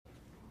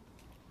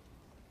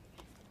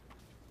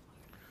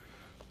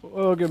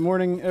Well, good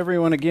morning,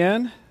 everyone,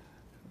 again.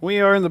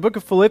 We are in the book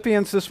of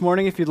Philippians this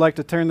morning. If you'd like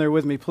to turn there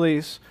with me,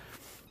 please.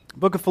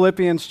 Book of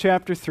Philippians,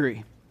 chapter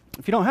 3.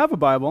 If you don't have a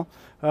Bible,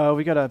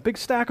 we got a big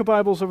stack of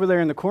Bibles over there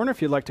in the corner if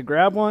you'd like to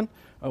grab one.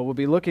 We'll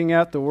be looking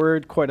at the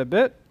Word quite a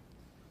bit.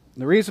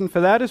 The reason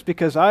for that is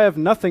because I have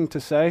nothing to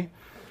say.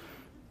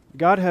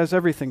 God has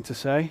everything to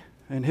say,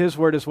 and His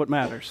Word is what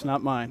matters,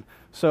 not mine.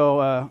 So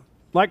I'd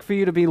like for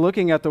you to be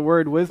looking at the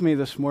Word with me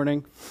this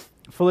morning.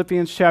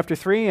 Philippians chapter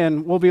 3,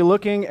 and we'll be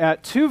looking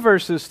at two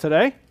verses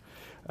today.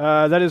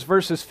 That is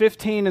verses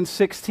 15 and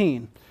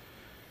 16.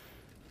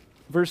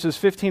 Verses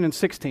 15 and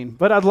 16.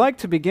 But I'd like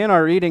to begin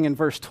our reading in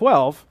verse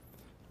 12.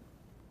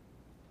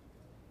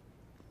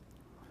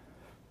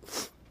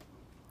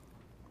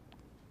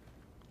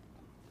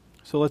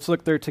 So let's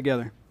look there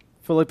together.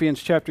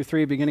 Philippians chapter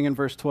 3, beginning in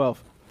verse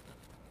 12.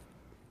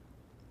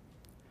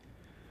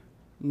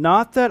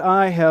 Not that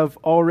I have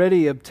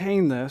already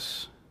obtained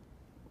this,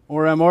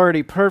 or am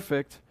already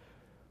perfect,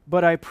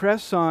 but I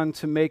press on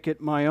to make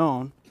it my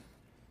own,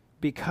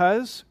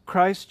 because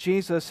Christ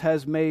Jesus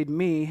has made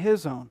me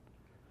His own.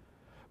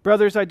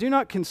 Brothers, I do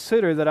not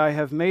consider that I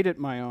have made it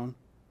my own,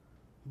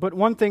 but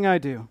one thing I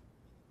do,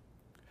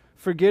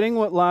 forgetting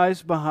what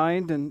lies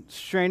behind and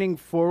straining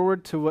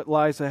forward to what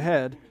lies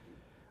ahead,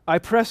 I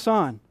press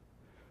on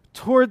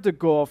toward the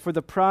goal for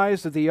the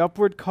prize of the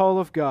upward call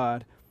of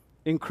God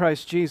in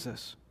Christ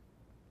Jesus.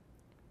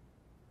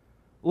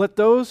 Let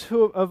those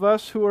of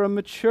us who are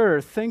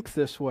mature think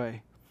this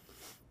way.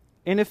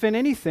 And if in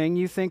anything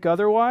you think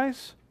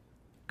otherwise,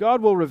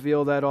 God will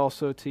reveal that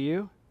also to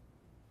you.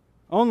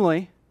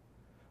 Only,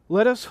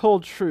 let us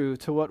hold true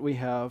to what we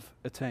have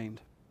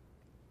attained.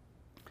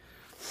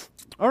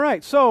 All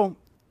right, so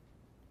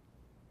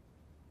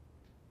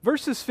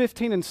verses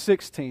 15 and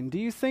 16, do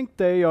you think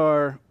they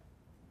are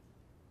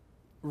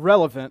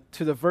relevant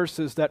to the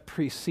verses that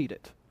precede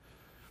it?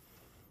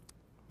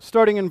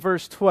 Starting in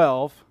verse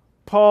 12,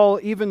 Paul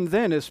even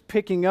then is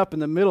picking up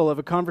in the middle of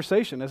a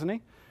conversation, isn't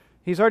he?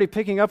 He's already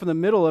picking up in the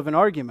middle of an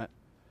argument.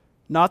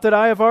 Not that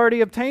I have already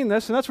obtained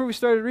this, and that's where we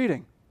started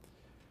reading.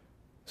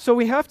 So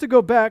we have to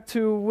go back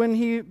to when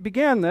he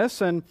began this,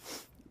 and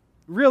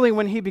really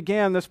when he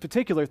began this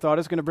particular thought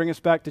is going to bring us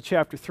back to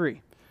chapter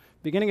 3.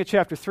 Beginning of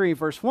chapter 3,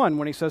 verse 1,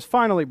 when he says,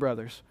 "Finally,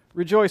 brothers,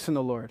 rejoice in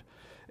the Lord."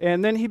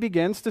 And then he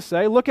begins to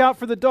say, "Look out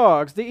for the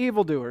dogs, the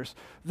evildoers,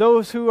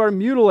 those who are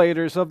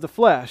mutilators of the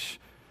flesh.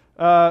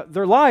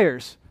 They're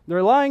liars.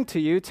 They're lying to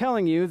you,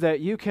 telling you that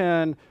you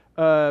can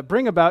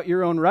bring about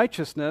your own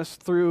righteousness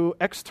through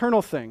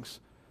external things,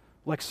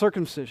 like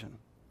circumcision.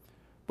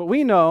 But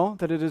we know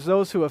that it is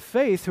those who have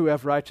faith who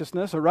have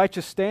righteousness, a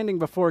righteous standing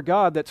before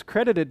God that's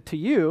credited to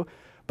you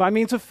by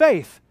means of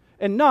faith,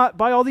 and not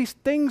by all these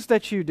things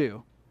that you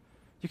do.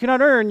 You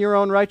cannot earn your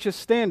own righteous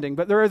standing,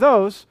 but there are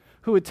those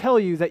who would tell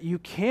you that you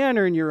can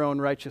earn your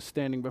own righteous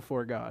standing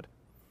before God."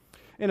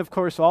 And of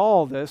course,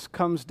 all this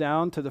comes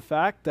down to the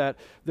fact that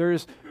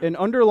there's an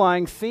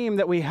underlying theme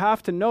that we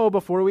have to know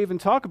before we even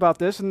talk about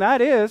this, and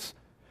that is,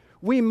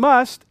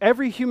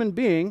 every human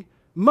being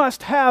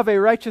must have a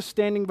righteous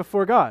standing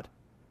before God.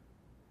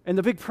 And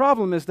the big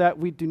problem is that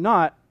we do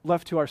not,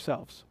 left to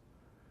ourselves.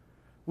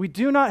 We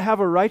do not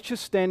have a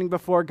righteous standing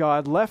before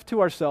God left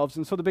to ourselves,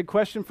 and so the big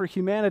question for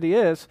humanity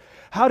is,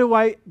 how do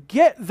I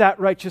get that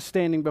righteous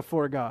standing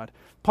before God?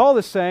 Paul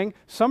is saying,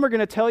 some are going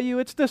to tell you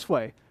it's this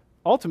way.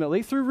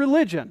 Ultimately, through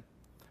religion,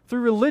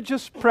 through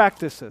religious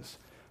practices.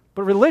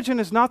 But religion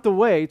is not the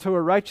way to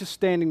a righteous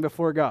standing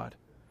before God.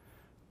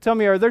 Tell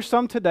me, are there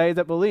some today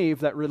that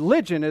believe that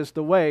religion is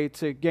the way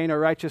to gain a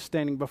righteous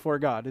standing before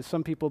God? Do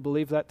some people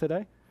believe that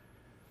today?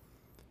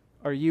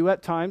 Are you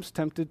at times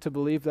tempted to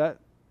believe that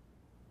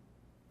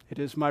it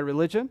is my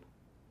religion?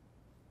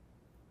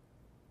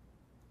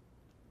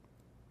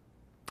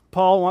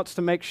 Paul wants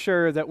to make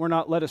sure that we're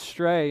not led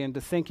astray into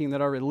thinking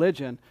that our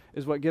religion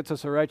is what gets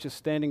us a righteous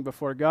standing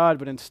before God,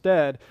 but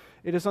instead,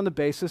 it is on the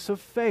basis of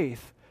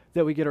faith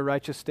that we get a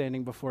righteous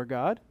standing before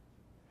God.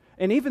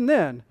 And even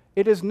then,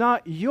 it is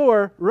not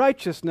your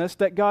righteousness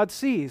that God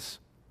sees,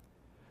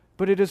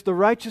 but it is the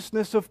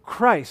righteousness of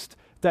Christ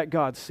that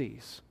God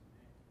sees.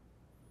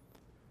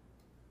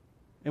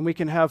 And we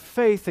can have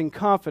faith and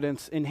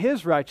confidence in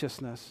His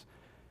righteousness.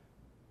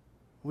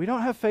 We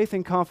don't have faith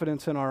and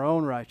confidence in our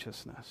own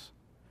righteousness.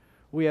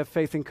 We have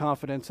faith and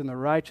confidence in the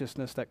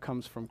righteousness that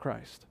comes from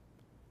Christ.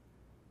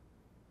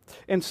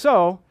 And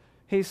so,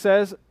 he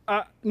says,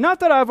 not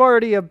that I've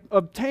already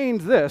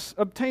obtained this.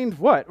 Obtained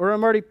what? Or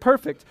I'm already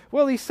perfect.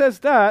 Well, he says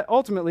that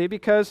ultimately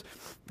because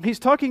he's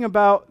talking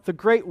about the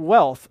great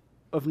wealth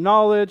of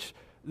knowledge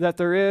that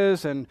there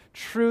is, and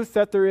truth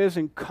that there is,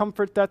 and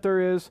comfort that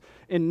there is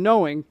in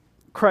knowing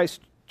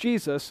Christ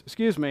Jesus,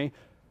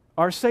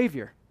 our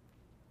Savior.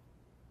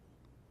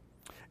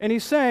 And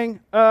he's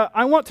saying,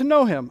 I want to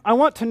know Him. I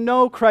want to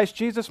know Christ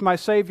Jesus, my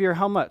Savior.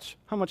 How much?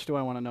 How much do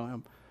I want to know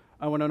Him?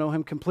 I want to know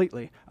Him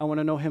completely. I want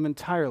to know Him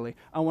entirely.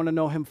 I want to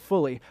know Him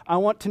fully. I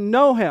want to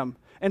know Him.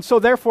 And so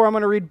therefore, I'm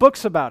going to read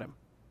books about Him.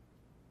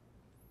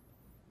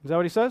 Is that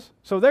what he says?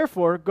 So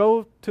therefore,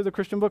 go to the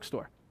Christian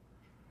bookstore.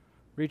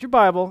 Read your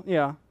Bible,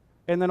 yeah.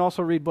 and then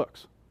also read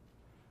books.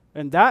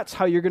 And that's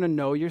how you're going to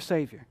know your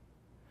Savior.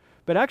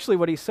 But actually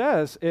what he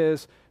says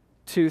is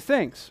two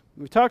things.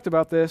 We talked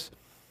about this.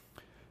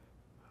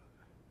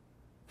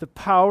 The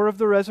power of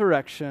the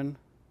resurrection,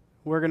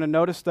 we're going to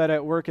notice that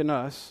at work in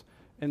us,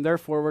 and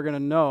therefore we're going to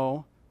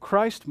know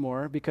Christ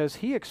more because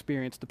he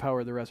experienced the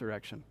power of the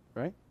resurrection,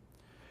 right?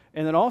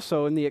 And then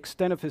also in the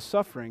extent of his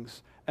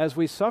sufferings, as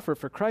we suffer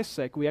for Christ's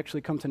sake, we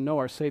actually come to know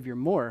our Savior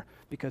more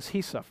because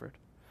he suffered.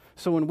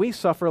 So when we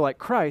suffer like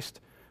Christ,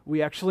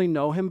 we actually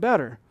know him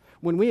better.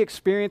 When we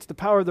experience the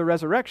power of the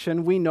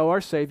resurrection, we know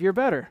our Savior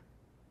better.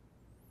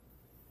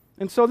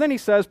 And so then he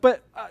says,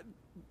 but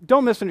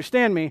don't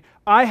misunderstand me.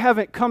 I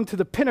haven't come to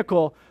the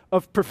pinnacle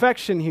of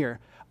perfection here.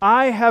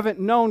 I haven't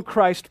known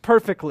Christ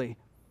perfectly.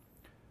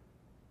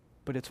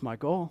 But it's my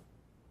goal.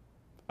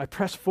 I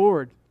press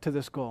forward to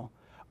this goal.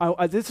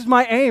 This is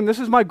my aim. This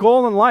is my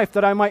goal in life,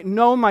 that I might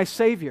know my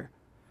Savior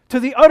to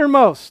the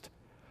uttermost.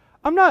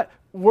 I'm not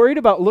worried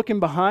about looking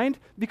behind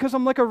because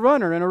I'm like a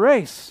runner in a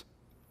race.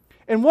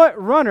 And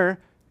what runner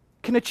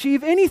can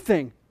achieve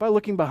anything by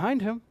looking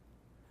behind him?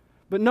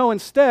 But no,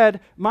 instead,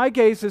 my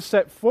gaze is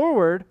set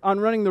forward on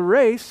running the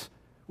race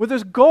with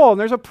this goal, and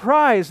there's a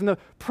prize, and the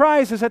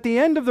prize is at the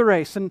end of the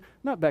race, and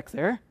not back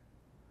there.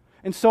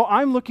 And so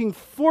I'm looking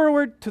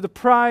forward to the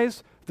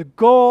prize, the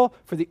goal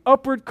for the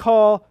upward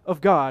call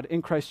of God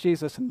in Christ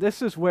Jesus, and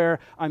this is where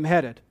I'm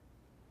headed.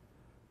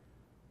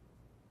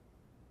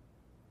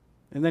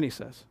 And then he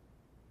says,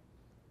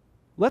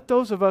 let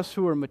those of us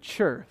who are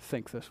mature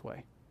think this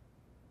way.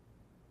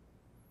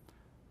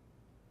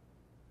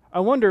 I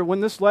wonder,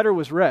 when this letter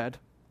was read,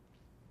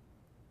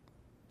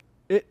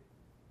 it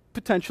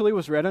potentially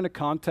was read in a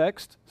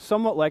context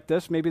somewhat like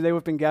this. Maybe they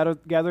would have been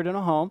gathered in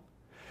a home,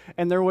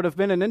 and there would have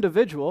been an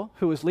individual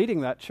who was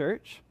leading that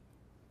church.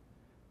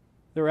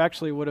 There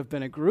actually would have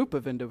been a group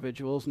of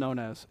individuals known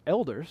as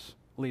elders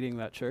leading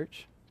that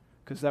church,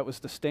 because that was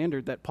the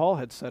standard that Paul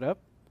had set up,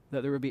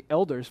 that there would be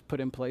elders put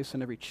in place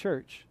in every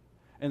church,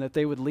 and that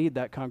they would lead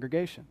that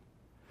congregation.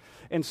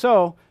 And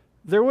so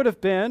there would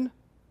have been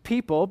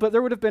people, but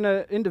there would have been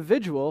an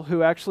individual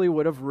who actually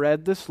would have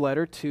read this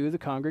letter to the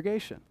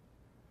congregation.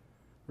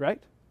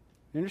 Right?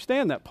 You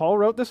understand that? Paul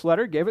wrote this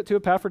letter, gave it to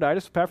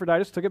Epaphroditus.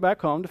 Epaphroditus took it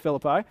back home to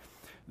Philippi.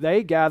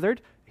 They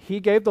gathered.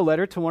 He gave the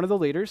letter to one of the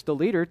leaders. The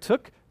leader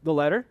took the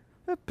letter.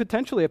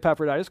 Potentially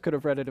Epaphroditus could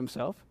have read it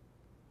himself.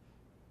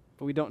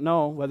 But we don't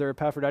know whether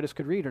Epaphroditus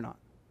could read or not.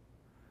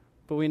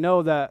 But we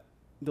know that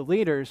the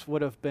leaders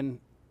would have been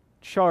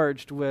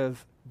charged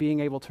with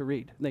being able to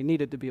read. They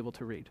needed to be able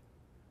to read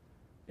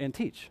and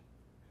teach.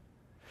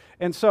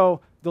 And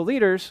so the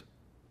leaders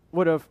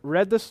would have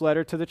read this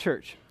letter to the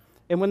church.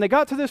 And when they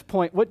got to this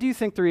point, what do you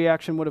think the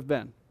reaction would have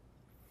been?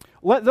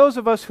 Let those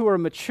of us who are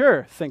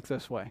mature think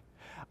this way.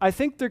 I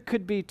think there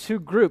could be two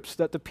groups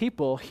that the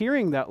people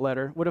hearing that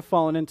letter would have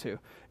fallen into.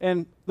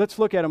 And let's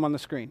look at them on the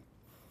screen.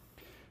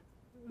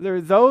 There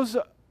are those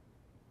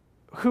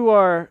who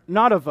are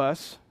not of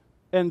us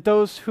and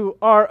those who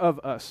are of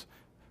us.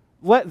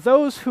 Let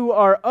those who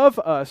are of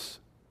us,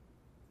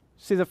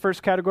 see the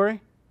first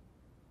category?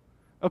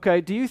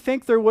 Okay, do you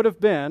think there would have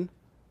been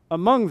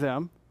among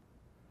them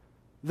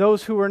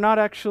those who were not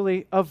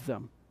actually of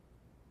them?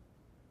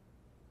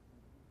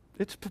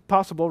 It's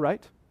possible,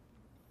 right?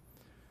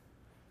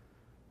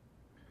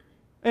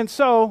 And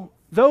so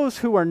those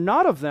who are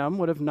not of them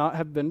would not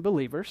have been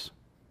believers.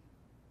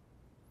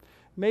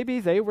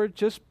 Maybe they were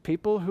just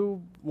people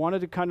who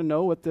wanted to kind of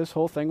know what this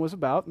whole thing was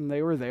about, and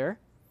they were there.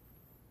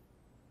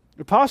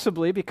 Or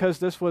possibly because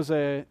this was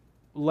a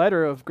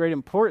letter of great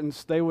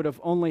importance, they would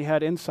have only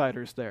had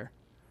insiders there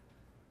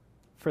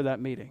for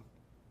that meeting,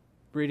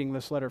 reading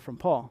this letter from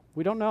Paul.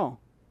 We don't know.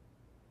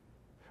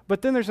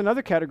 But then there's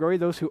another category,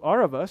 those who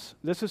are of us.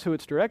 This is who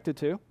it's directed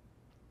to.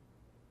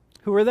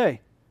 Who are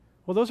they?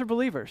 Well, those are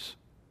believers.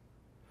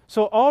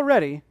 So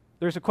already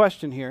there's a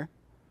question here.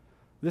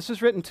 This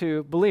is written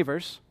to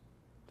believers,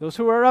 those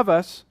who are of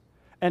us,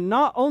 and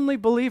not only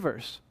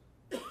believers,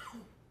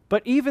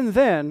 but even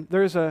then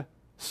there's a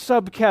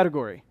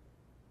subcategory.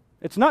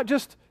 It's not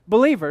just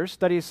believers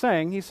that he's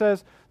saying. He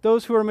says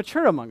those who are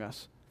mature among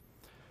us.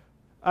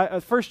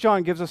 1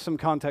 John gives us some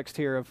context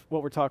here of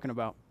what we're talking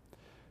about.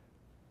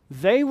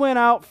 They went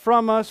out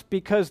from us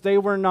because they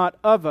were not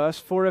of us,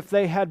 for if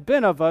they had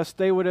been of us,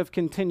 they would have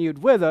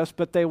continued with us,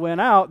 but they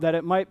went out that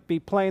it might be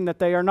plain that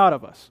they are not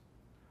of us.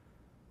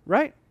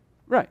 Right?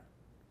 Right.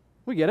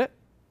 We get it.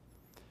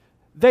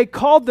 They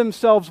called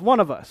themselves one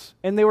of us,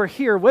 and they were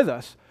here with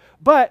us,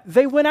 but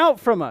they went out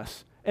from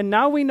us, and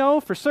now we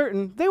know for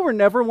certain they were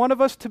never one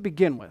of us to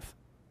begin with.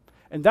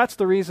 And that's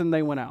the reason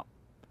they went out.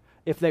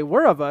 If they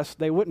were of us,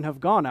 they wouldn't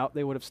have gone out,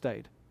 they would have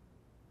stayed.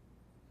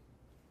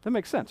 That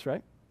makes sense,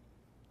 right?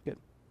 Good.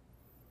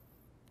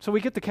 So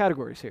we get the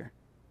categories here.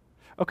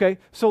 Okay,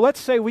 so let's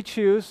say we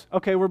choose,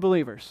 okay, we're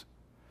believers.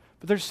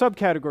 But there's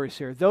subcategories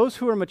here. Those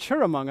who are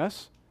mature among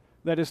us,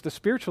 that is the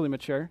spiritually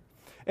mature,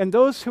 and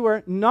those who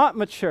are not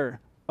mature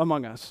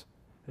among us,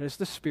 that is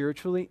the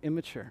spiritually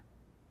immature.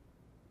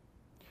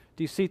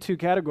 Do you see two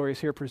categories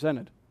here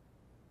presented?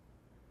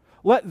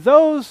 let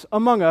those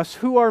among us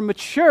who are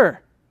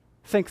mature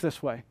think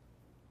this way.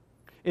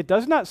 It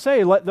does not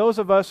say, let those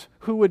of us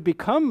who would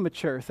become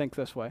mature think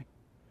this way.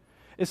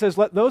 It says,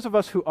 let those of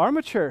us who are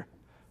mature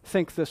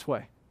think this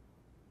way.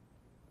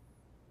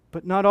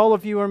 But not all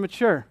of you are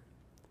mature.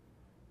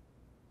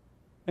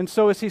 And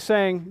so is he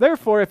saying,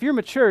 therefore, if you're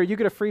mature, you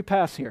get a free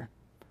pass here.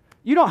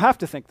 You don't have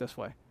to think this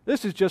way.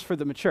 This is just for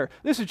the mature.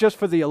 This is just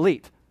for the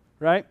elite,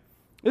 right?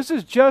 This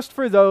is just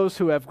for those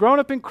who have grown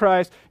up in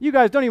Christ. You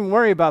guys don't even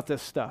worry about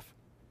this stuff.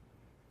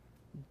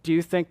 Do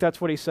you think that's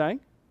what he's saying?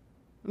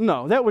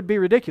 No, that would be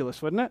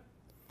ridiculous, wouldn't it?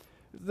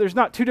 There's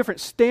not two different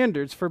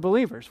standards for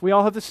believers. We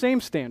all have the same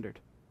standard.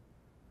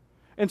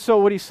 And so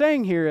what he's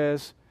saying here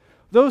is,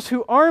 those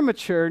who are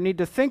mature need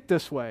to think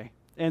this way.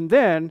 And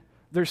then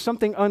there's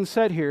something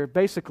unsaid here,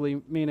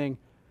 basically meaning,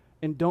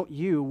 and don't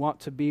you want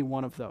to be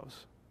one of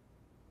those?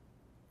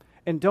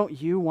 And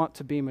don't you want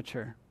to be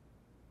mature?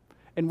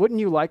 And wouldn't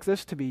you like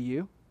this to be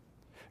you?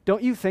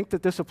 Don't you think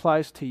that this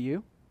applies to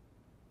you?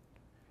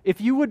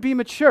 If you would be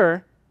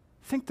mature,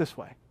 think this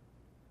way.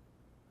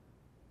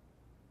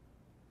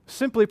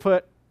 Simply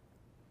put,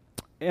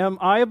 am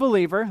I a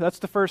believer? That's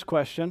the first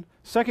question.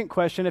 Second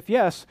question, if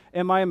yes,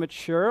 am I a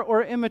mature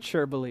or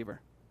immature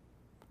believer?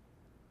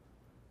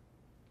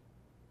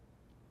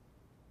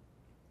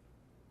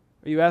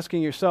 Are you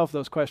asking yourself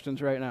those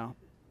questions right now?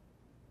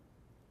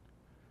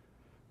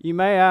 You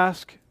may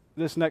ask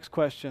this next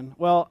question,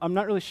 well, I'm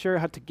not really sure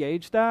how to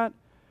gauge that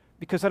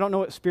because I don't know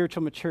what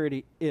spiritual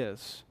maturity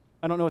is.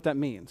 I don't know what that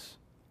means.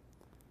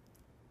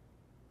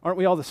 Aren't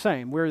we all the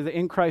same? We're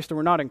in Christ or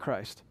we're not in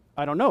Christ.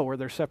 I don't know. Were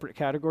there separate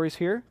categories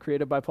here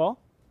created by Paul?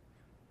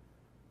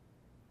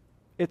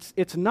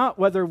 It's not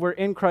whether we're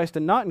in Christ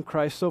and not in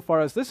Christ so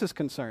far as this is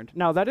concerned.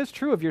 Now, that is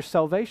true of your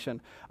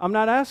salvation. I'm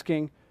not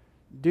asking,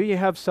 do you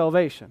have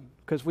salvation?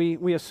 Because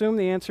we assume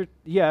the answer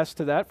yes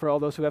to that for all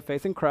those who have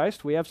faith in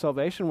Christ. We have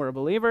salvation. We're a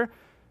believer.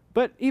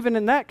 But even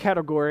in that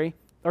category,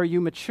 are you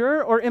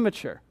mature or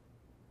immature?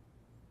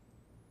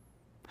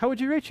 How would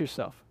you rate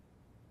yourself?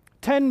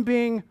 10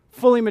 being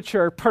fully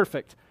mature,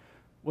 perfect.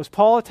 Was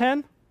Paul a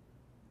 10?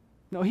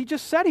 No, he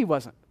just said he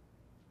wasn't.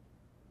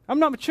 I'm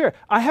not mature.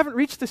 I haven't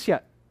reached this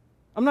yet.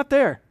 I'm not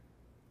there.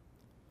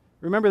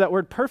 Remember that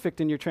word perfect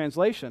in your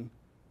translation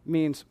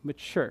means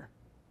mature.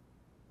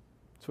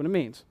 That's what it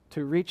means,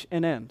 to reach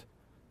an end.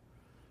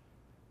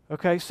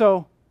 Okay,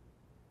 so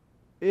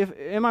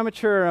am I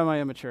mature or am I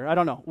immature? I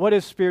don't know. What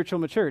is spiritual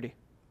maturity?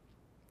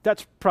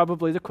 That's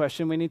probably the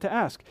question we need to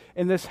ask.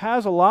 And this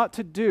has a lot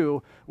to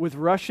do with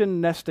Russian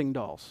nesting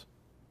dolls.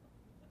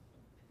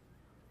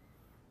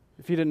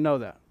 If you didn't know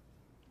that.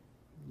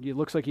 It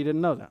looks like you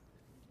didn't know that.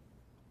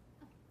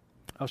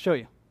 I'll show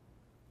you.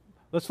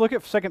 Let's look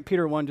at 2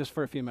 Peter 1 just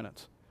for a few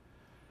minutes,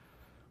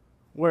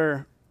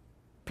 where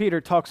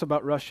Peter talks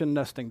about Russian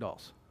nesting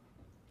dolls,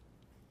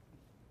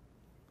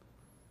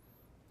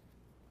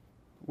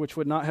 which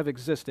would not have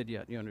existed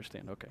yet, you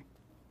understand? Okay.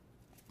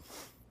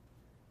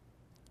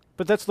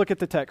 But let's look at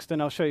the text,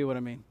 and I'll show you what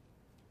I mean.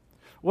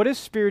 What is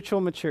spiritual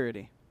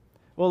maturity?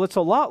 Well, it's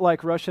a lot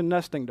like Russian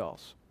nesting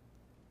dolls.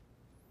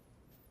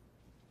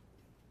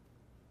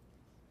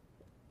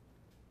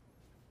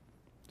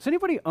 Does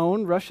anybody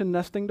own Russian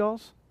nesting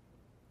dolls?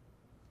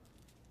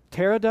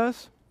 Tara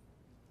does?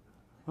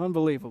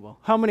 Unbelievable.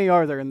 How many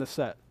are there in the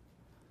set?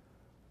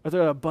 Are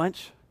there a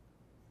bunch?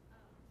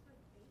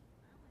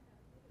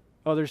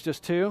 Oh, there's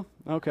just 2?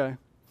 Okay.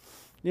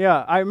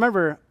 Yeah, I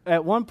remember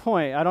at one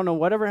point, I don't know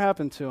whatever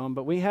happened to them,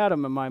 but we had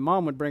them and my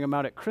mom would bring them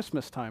out at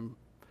Christmas time.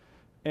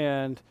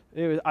 And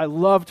I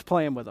loved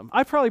playing with them.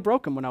 I probably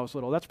broke them when I was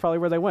little. That's probably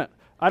where they went.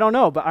 I don't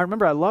know, but I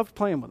remember I loved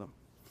playing with them.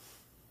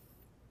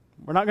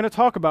 We're not going to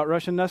talk about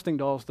Russian nesting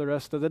dolls the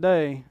rest of the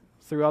day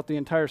throughout the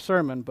entire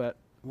sermon, but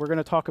we're going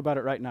to talk about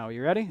it right now. Are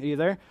you ready? Are you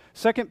there?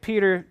 2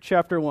 Peter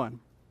chapter 1.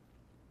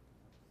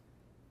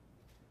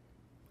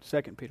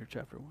 2 Peter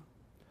chapter 1.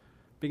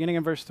 Beginning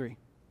in verse 3.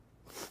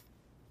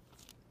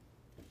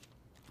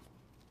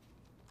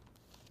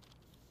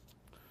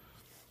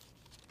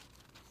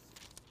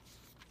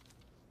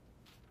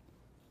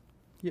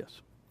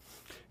 Yes.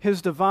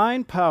 His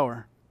divine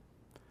power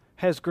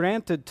has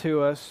granted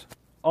to us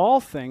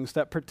all things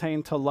that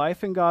pertain to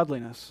life and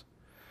godliness,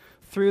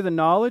 through the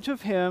knowledge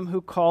of him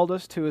who called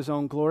us to his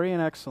own glory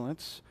and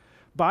excellence,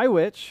 by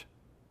which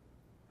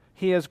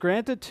he has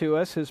granted to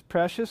us his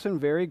precious and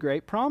very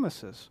great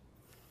promises,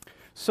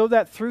 so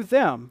that through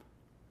them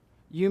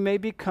you may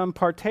become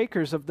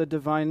partakers of the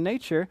divine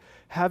nature,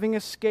 having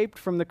escaped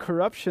from the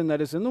corruption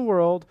that is in the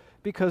world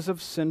because of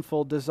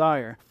sinful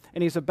desire.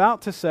 And he's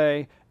about to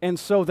say, and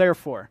so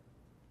therefore.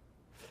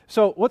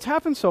 So what's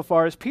happened so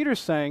far is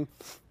Peter's saying,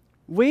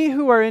 we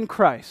who are in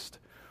Christ,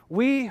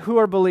 we who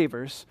are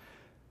believers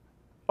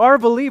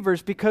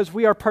because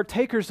we are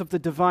partakers of the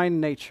divine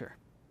nature.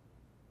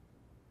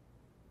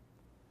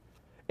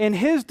 And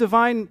his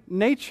divine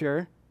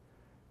nature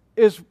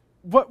is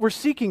what we're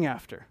seeking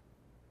after.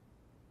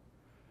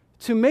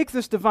 To make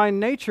this divine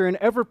nature an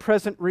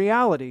ever-present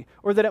reality,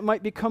 or that it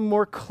might become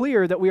more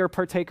clear that we are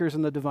partakers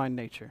in the divine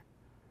nature.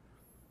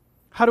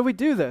 How do we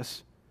do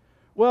this?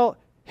 Well,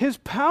 His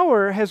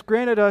power has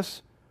granted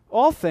us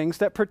all things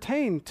that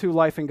pertain to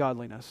life and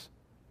godliness.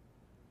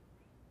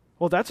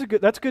 Well, that's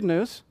good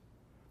news.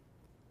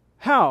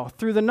 How?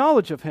 Through the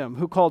knowledge of him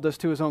who called us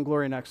to his own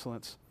glory and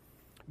excellence,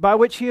 by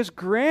which he has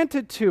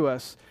granted to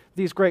us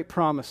these great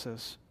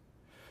promises,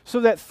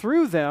 so that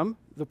through them,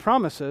 the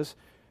promises,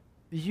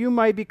 you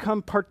might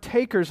become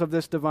partakers of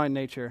this divine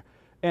nature.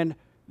 And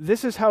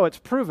this is how it's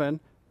proven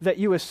that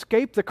you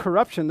escape the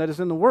corruption that is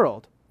in the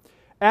world.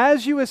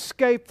 As you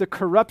escape the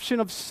corruption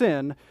of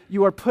sin,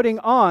 you are putting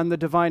on the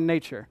divine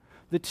nature.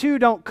 The two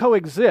don't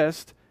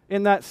coexist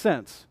in that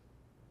sense.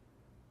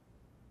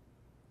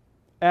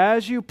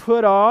 As you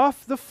put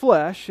off the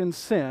flesh and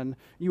sin,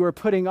 you are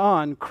putting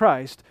on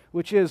Christ,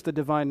 which is the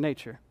divine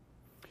nature.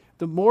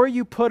 The more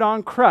you put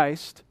on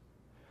Christ,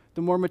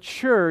 the more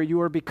mature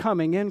you are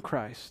becoming in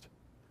Christ.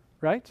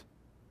 Right?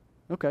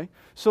 Okay.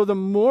 So the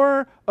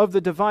more of the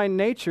divine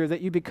nature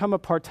that you become a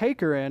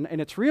partaker in, and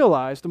it's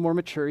realized, the more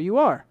mature you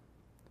are.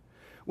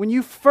 When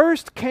you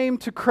first came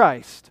to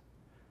Christ,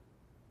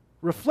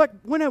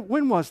 reflect,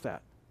 when was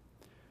that?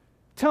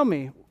 Tell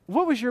me,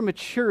 what was your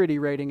maturity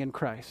rating in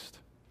Christ?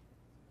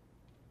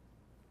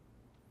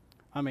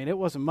 I mean, it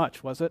wasn't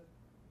much, was it?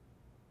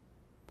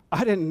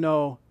 I didn't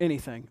know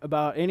anything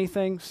about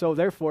anything, so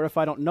therefore, if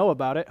I don't know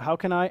about it, how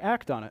can I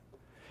act on it?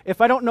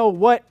 If I don't know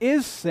what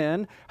is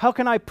sin, how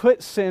can I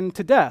put sin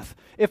to death?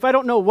 If I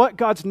don't know what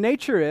God's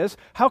nature is,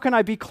 how can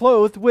I be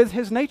clothed with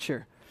his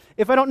nature?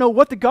 If I don't know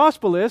what the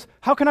gospel is,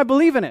 how can I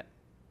believe in it?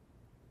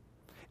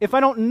 If I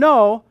don't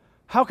know,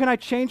 how can I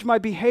change my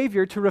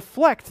behavior to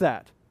reflect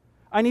that?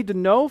 I need to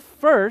know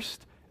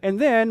first, and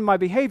then my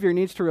behavior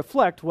needs to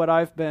reflect what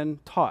I've been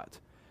taught.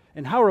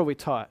 And how are we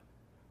taught?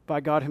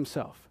 By God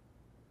himself.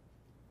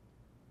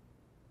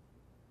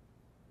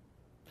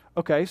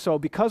 Okay, so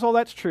because all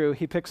that's true,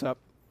 he picks up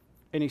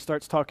and he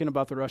starts talking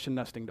about the Russian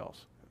nesting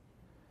dolls.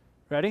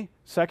 Ready?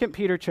 2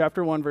 Peter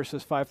chapter 1,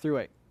 verses 5 through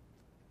 8.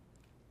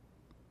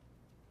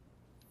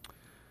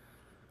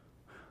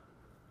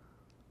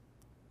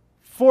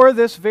 For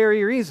this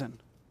very reason,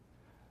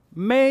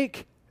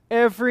 make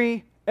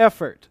every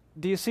effort.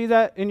 Do you see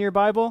that in your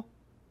Bible?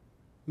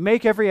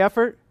 Make every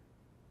effort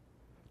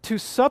to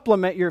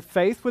supplement your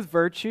faith with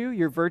virtue,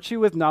 your virtue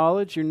with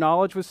knowledge, your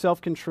knowledge with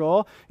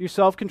self-control, your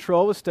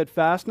self-control with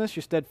steadfastness,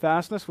 your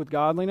steadfastness with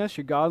godliness,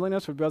 your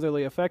godliness with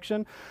brotherly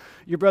affection,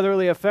 your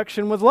brotherly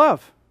affection with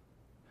love.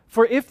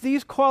 For if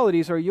these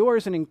qualities are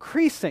yours and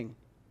increasing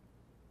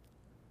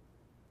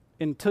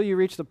until you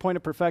reach the point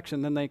of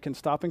perfection, then they can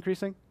stop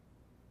increasing?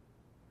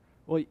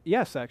 Well,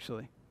 yes,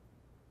 actually.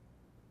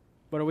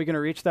 But are we going to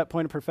reach that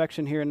point of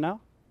perfection here and now?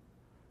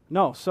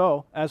 No.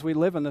 So, as we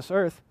live on this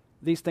earth,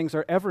 these things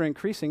are ever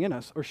increasing in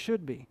us, or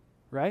should be,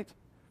 right?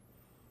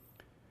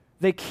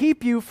 They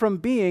keep you from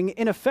being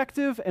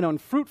ineffective and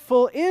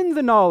unfruitful in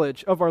the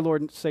knowledge of our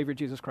Lord and Savior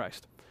Jesus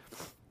Christ.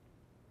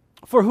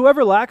 For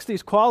whoever lacks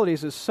these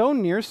qualities is so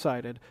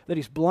nearsighted that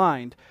he's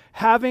blind,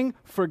 having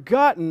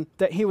forgotten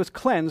that he was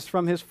cleansed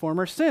from his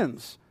former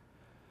sins.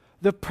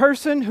 The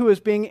person who is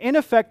being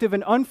ineffective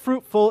and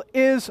unfruitful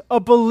is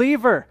a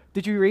believer.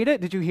 Did you read it?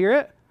 Did you hear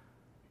it?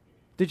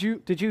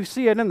 Did you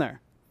see it in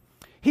there?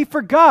 He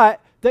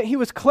forgot that he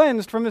was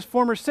cleansed from his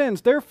former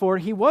sins. Therefore,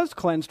 he was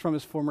cleansed from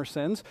his former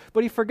sins,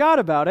 but he forgot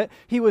about it.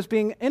 He was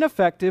being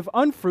ineffective,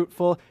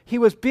 unfruitful. He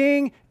was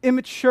being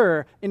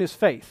immature in his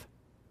faith.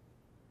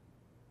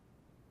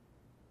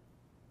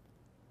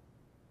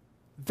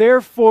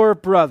 Therefore,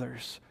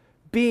 brothers,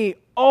 be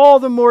all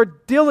the more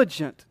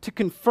diligent to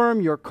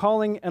confirm your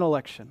calling and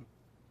election.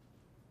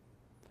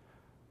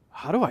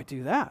 How do I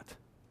do that?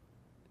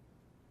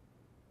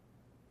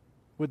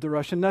 With the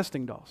Russian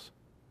nesting dolls.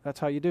 That's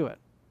how you do it.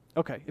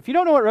 Okay, if you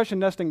don't know what Russian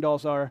nesting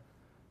dolls are,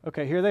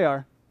 okay, here they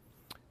are.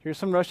 Here's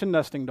some Russian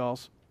nesting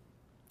dolls.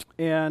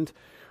 And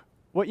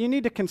what you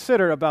need to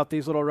consider about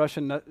these little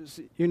Russian,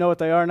 you know what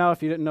they are now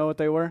if you didn't know what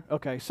they were?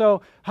 Okay,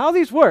 so how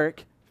these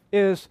work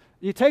is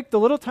you take the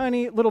little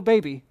tiny little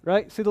baby,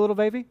 right? See the little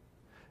baby?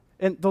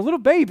 And the little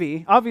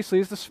baby, obviously,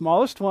 is the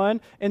smallest one,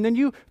 and then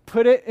you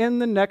put it in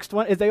the next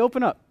one. They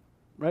open up,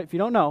 right? If you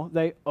don't know,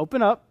 they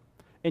open up,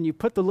 and you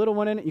put the little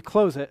one in it, you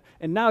close it,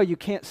 and now you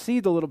can't see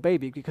the little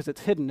baby because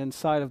it's hidden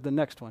inside of the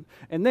next one.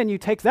 And then you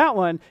take that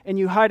one, and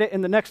you hide it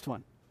in the next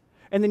one.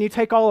 And then you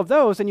take all of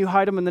those, and you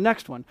hide them in the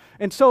next one.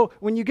 And so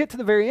when you get to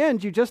the very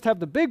end, you just have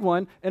the big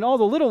one, and all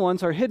the little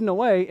ones are hidden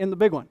away in the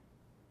big one.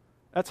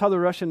 That's how the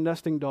Russian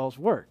nesting dolls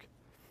work.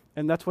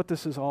 And that's what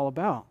this is all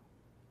about.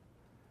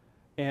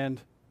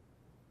 And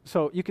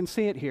so you can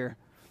see it here.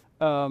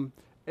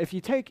 If you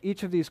take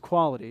each of these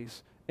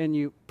qualities and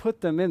you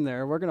put them in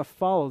there, we're going to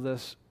follow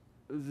this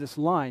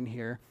line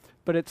here,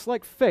 but it's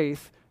like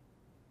faith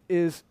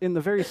is in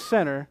the very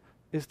center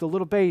is the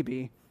little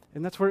baby,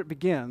 and that's where it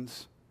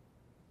begins.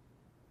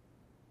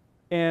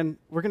 And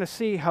we're going to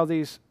see how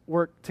these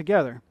work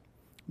together.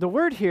 The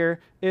word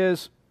here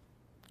is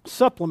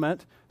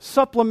supplement.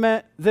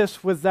 Supplement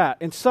this with that,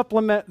 and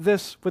supplement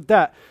this with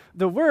that.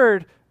 The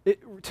word,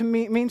 to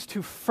me, means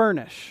to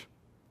furnish.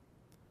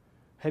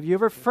 Have you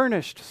ever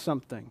furnished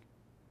something?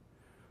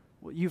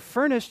 Well, you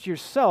furnished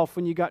yourself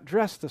when you got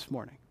dressed this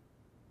morning.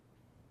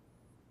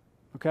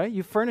 Okay?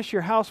 You furnish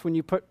your house when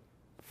you put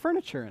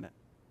furniture in it.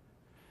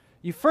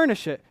 You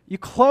furnish it. You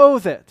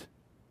clothe it.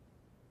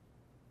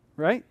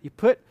 Right? You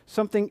put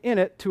something in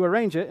it to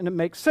arrange it, and it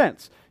makes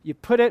sense. You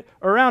put it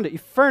around it. You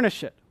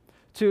furnish it.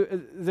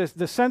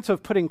 The sense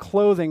of putting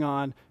clothing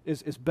on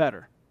is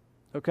better.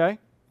 Okay?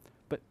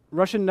 But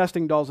Russian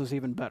nesting dolls is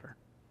even better.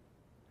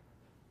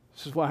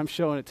 This is why I'm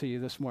showing it to you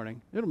this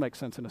morning. It'll make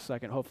sense in a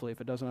second, hopefully,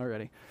 if it doesn't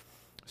already.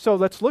 So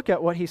let's look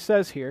at what he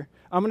says here.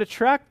 I'm going to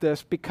track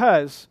this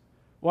because,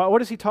 well,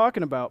 what is he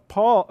talking about?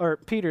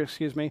 Peter,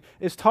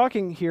 is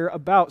talking here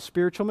about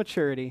spiritual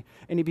maturity,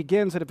 and he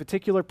begins at a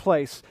particular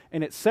place,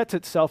 and it sets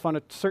itself on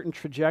a certain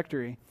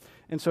trajectory.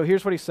 And so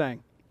here's what he's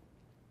saying.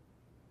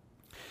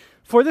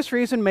 For this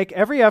reason, make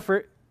every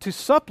effort to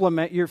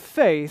supplement your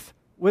faith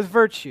with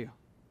virtue.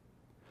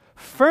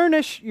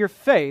 Furnish your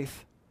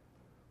faith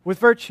with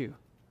virtue.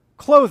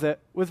 Clothe it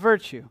with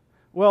virtue.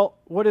 Well,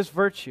 what is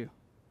virtue?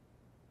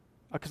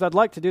 Because I'd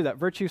like to do that.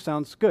 Virtue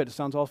sounds good. It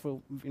sounds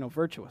also,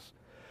 virtuous.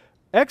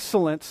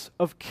 Excellence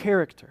of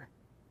character.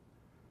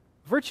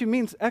 Virtue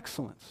means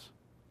excellence.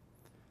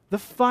 The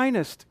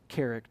finest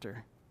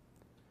character.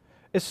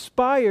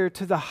 Aspire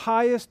to the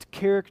highest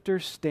character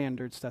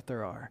standards that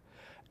there are.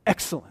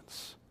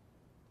 Excellence.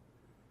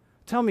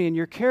 Tell me, in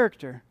your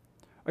character,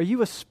 are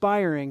you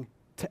aspiring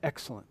to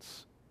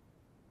excellence?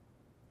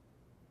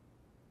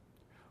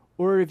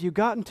 Or have you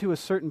gotten to a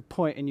certain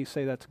point and you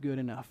say that's good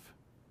enough?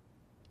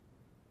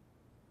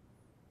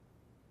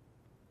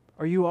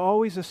 Are you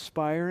always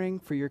aspiring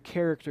for your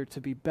character to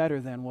be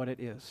better than what it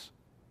is?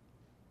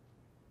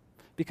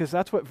 Because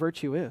that's what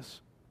virtue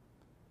is.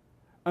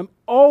 I'm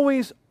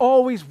always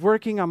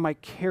working on my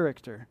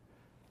character.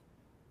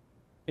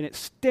 And it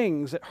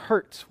stings, it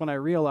hurts when I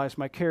realize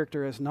my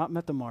character has not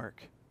met the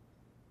mark.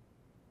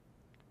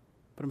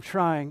 But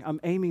I'm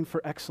aiming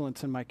for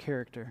excellence in my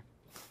character.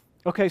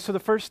 Okay, so the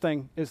first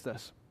thing is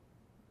this.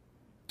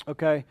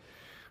 Okay,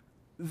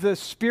 the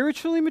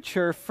spiritually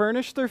mature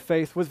furnish their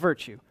faith with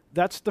virtue.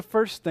 That's the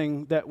first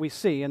thing that we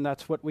see, and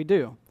that's what we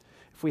do.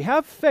 If we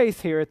have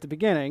faith here at the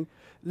beginning,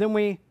 then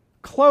we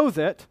clothe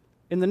it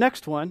in the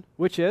next one,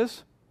 which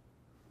is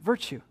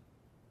virtue.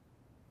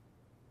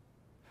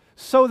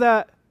 So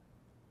that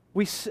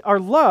our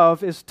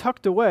love is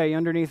tucked away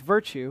underneath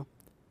virtue,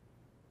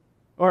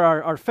 or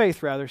our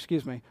faith, rather,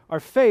 excuse me. Our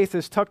faith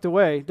is tucked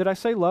away. Did I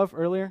say love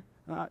earlier?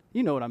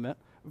 You know what I meant.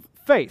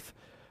 Faith.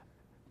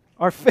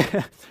 Our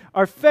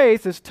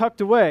faith is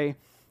tucked away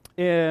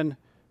in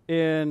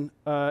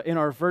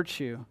our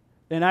virtue.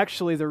 And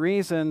actually, the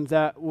reason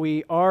that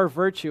we are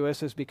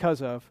virtuous is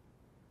because of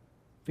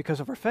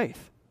our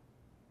faith.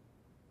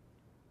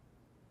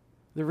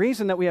 The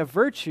reason that we have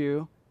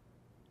virtue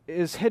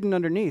is hidden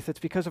underneath. It's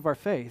because of our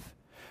faith.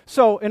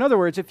 So, in other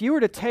words, if you were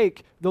to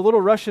take the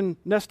little Russian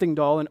nesting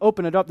doll and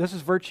open it up, this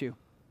is virtue.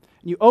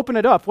 And you open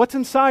it up, what's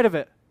inside of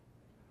it?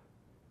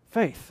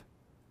 Faith.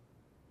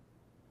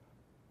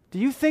 Do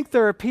you think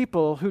there are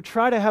people who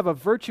try to have a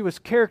virtuous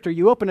character,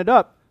 you open it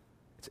up,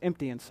 it's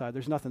empty inside,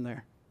 there's nothing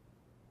there?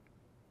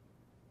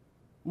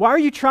 Why are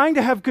you trying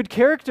to have good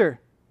character?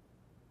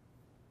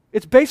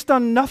 It's based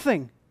on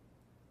nothing.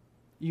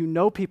 You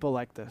know people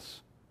like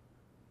this.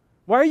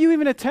 Why are you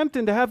even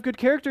attempting to have good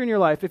character in your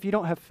life if you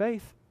don't have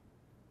faith?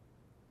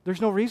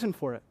 There's no reason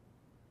for it.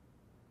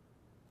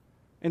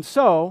 And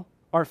so,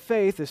 our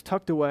faith is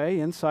tucked away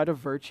inside of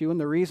virtue, and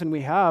the reason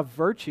we have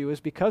virtue is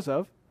because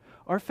of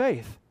our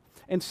faith.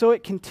 And so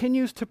it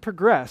continues to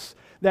progress,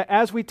 that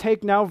as we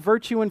take now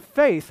virtue and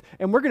faith,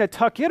 and we're going to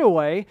tuck it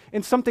away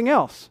in something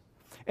else.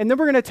 And then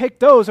we're going to take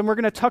those, and we're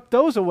going to tuck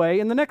those away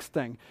in the next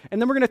thing. And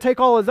then we're going to take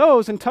all of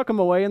those and tuck them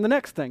away in the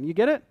next thing. You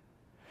get it?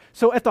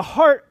 So at the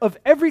heart of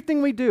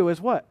everything we do is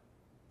what?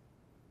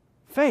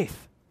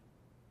 Faith.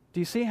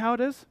 Do you see how it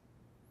is?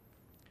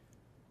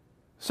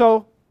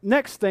 So,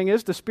 next thing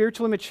is the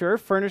spiritually mature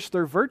furnish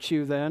their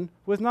virtue then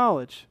with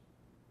knowledge.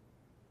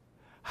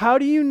 How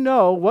do you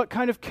know what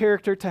kind of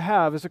character to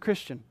have as a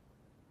Christian?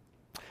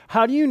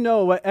 How do you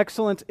know what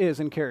excellence is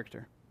in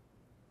character?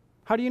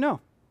 How do you know?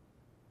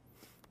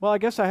 Well, I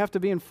guess I have to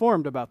be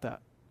informed about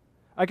that.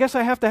 I guess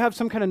I have to have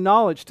some kind of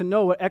knowledge to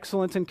know what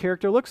excellence in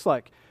character looks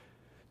like.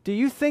 Do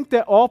you think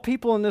that all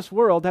people in this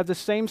world have the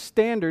same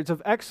standards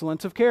of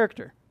excellence of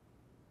character?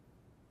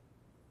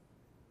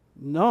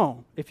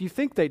 No. If you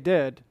think they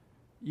did,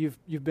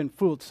 you've been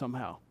fooled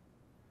somehow.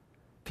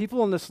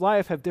 People in this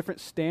life have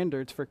different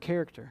standards for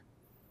character.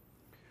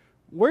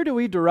 Where do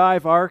we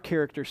derive our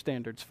character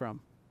standards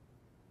from?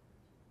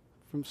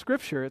 From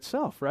Scripture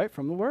itself, right?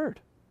 From the Word.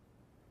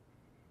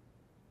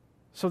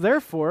 So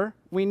therefore,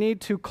 we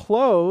need to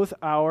clothe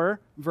our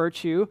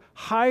virtue,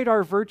 hide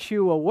our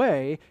virtue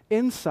away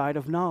inside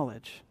of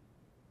knowledge.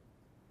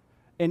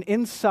 And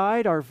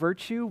inside our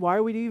virtue, why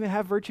would we even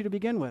have virtue to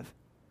begin with?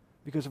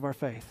 Because of our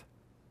faith.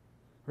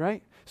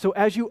 Right? So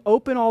as you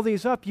open all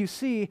these up, you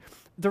see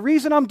the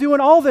reason I'm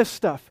doing all this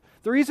stuff,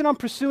 the reason I'm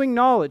pursuing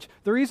knowledge,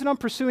 the reason I'm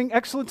pursuing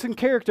excellence in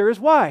character is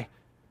why?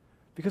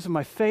 Because of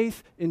my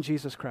faith in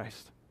Jesus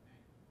Christ.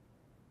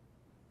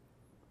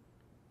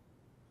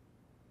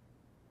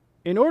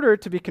 In order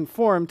to be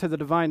conformed to the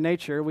divine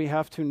nature, we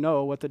have to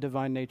know what the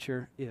divine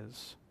nature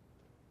is.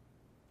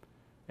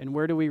 And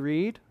where do we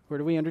read? Where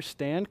do we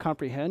understand,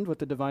 comprehend what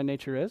the divine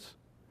nature is?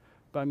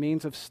 By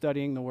means of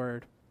studying the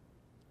Word.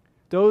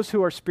 Those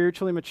who are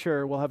spiritually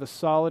mature will have a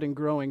solid and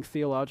growing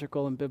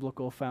theological and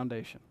biblical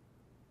foundation.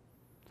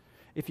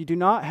 If you do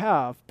not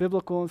have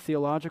biblical and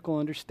theological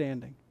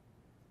understanding,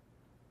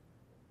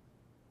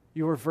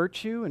 your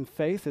virtue and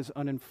faith is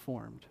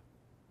uninformed.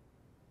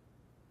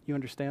 You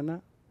understand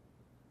that?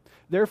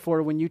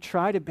 Therefore, when you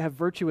try to have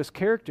virtuous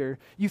character,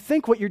 you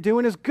think what you're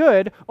doing is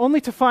good,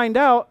 only to find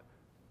out,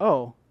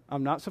 oh,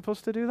 I'm not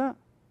supposed to do that?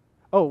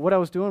 Oh, what I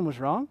was doing was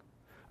wrong?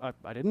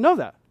 I didn't know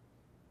that.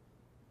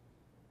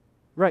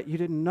 Right, you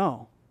didn't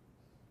know.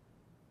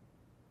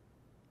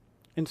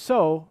 And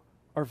so,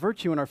 our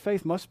virtue and our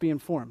faith must be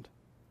informed.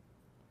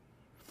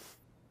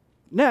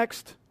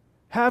 Next,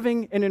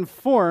 having an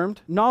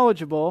informed,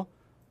 knowledgeable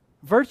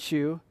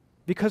virtue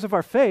because of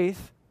our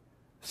faith,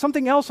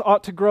 something else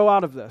ought to grow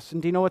out of this.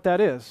 And do you know what that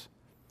is?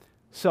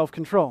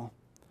 Self-control.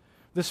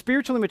 The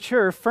spiritually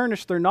mature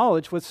furnish their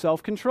knowledge with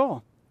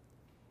self-control.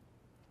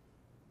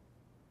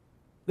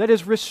 That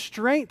is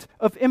restraint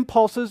of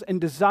impulses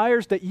and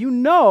desires that you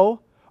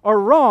know are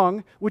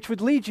wrong, which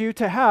would lead you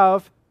to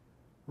have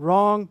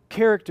wrong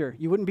character.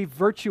 You wouldn't be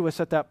virtuous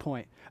at that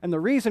point. And the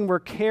reason we're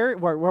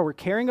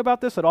caring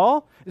about this at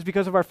all is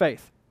because of our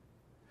faith.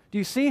 Do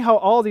you see how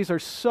all these are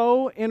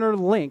so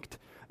interlinked,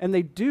 and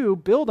they do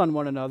build on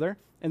one another,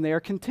 and they are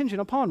contingent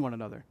upon one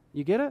another?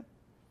 You get it?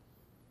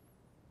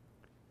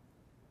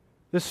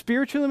 The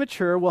spiritually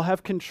mature will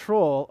have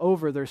control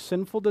over their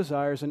sinful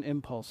desires and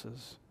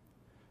impulses.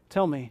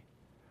 Tell me,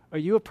 are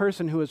you a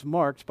person who is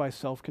marked by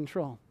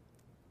self-control?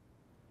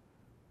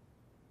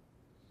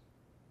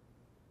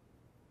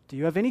 Do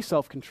you have any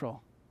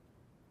self-control?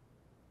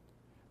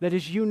 That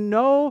is, you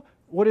know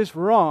what is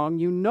wrong,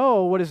 you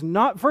know what is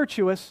not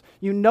virtuous,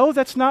 you know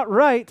that's not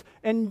right,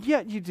 and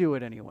yet you do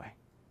it anyway.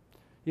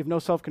 You have no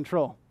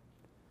self-control.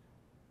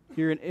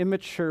 You're an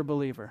immature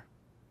believer.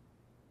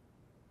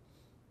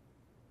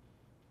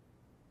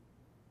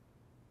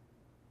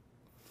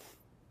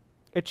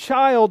 A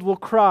child will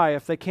cry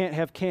if they can't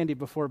have candy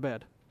before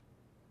bed.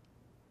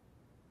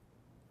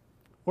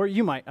 Or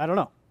you might, I don't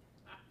know.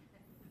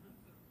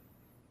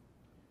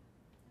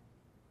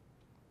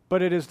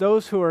 But it is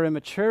those who are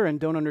immature and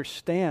don't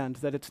understand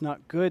that it's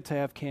not good to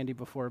have candy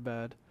before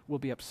bed will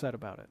be upset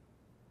about it.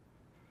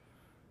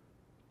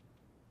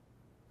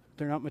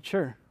 They're not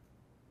mature.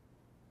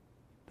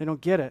 They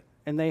don't get it,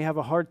 and they have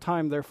a hard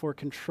time, therefore,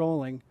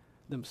 controlling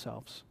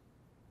themselves.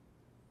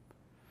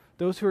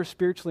 Those who are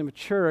spiritually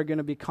mature are going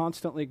to be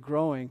constantly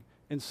growing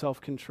in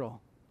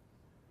self-control.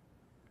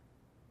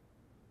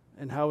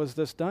 And how is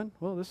this done?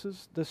 Well,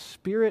 the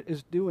Spirit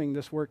is doing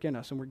this work in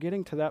us, and we're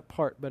getting to that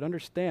part. But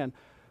understand,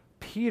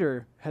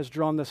 Peter has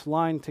drawn this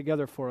line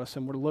together for us,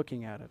 and we're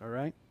looking at it, all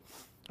right?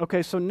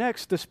 Okay, so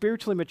next, the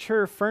spiritually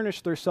mature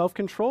furnish their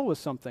self-control with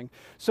something.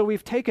 So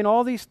we've taken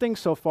all these things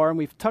so far, and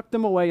we've tucked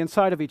them away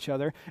inside of each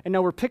other, and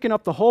now we're picking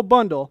up the whole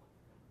bundle,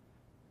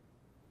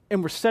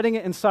 and we're setting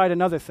it inside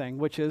another thing,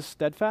 which is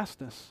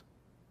steadfastness.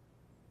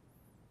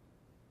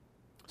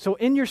 So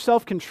in your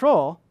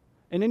self-control,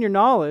 and in your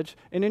knowledge,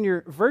 and in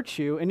your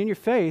virtue, and in your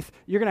faith,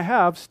 you're going to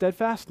have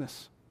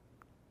steadfastness.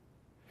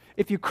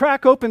 If you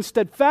crack open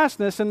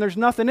steadfastness and there's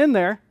nothing in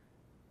there,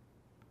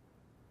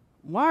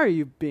 why are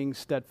you being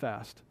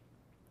steadfast?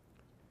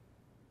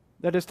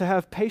 That is to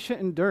have patient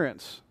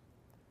endurance.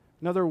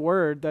 Another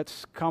word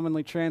that's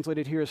commonly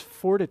translated here is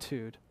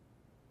fortitude.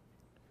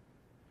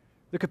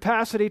 The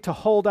capacity to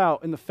hold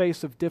out in the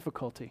face of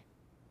difficulty.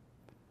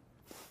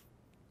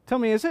 Tell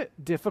me, is it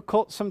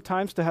difficult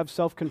sometimes to have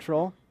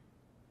self-control?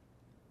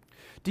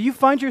 Do you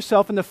find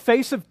yourself in the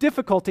face of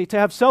difficulty to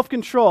have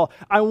self-control?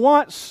 I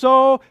want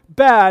so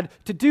bad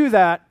to do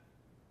that,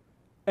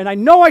 and I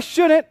know I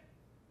shouldn't,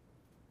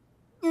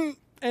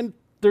 and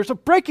there's a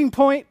breaking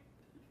point.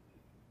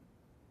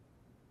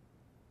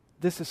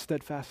 This is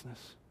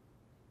steadfastness.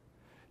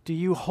 Do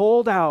you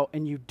hold out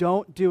and you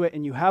don't do it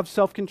and you have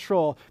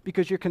self-control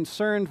because you're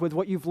concerned with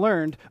what you've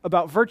learned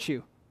about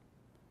virtue?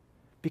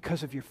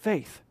 Because of your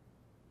faith.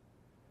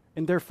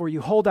 And therefore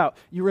you hold out.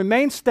 You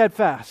remain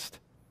steadfast.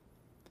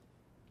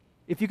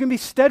 If you can be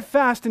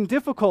steadfast in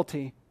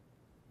difficulty,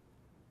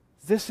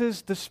 this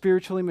is the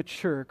spiritually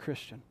mature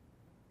Christian.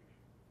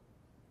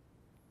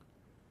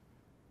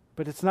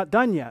 But it's not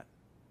done yet.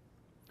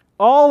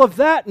 All of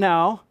that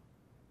now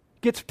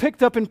gets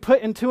picked up and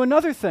put into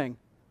another thing.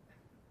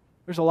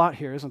 There's a lot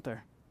here, isn't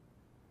there?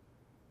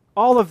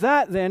 All of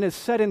that then is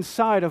set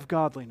inside of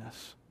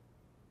godliness.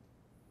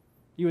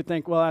 You would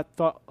think, well, I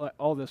thought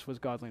all this was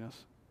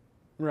godliness.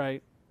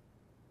 Right.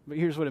 But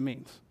here's what it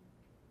means.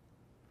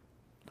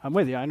 I'm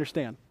with you, I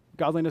understand.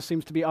 Godliness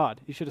seems to be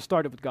odd. You should have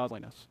started with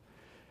godliness.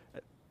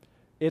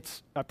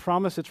 I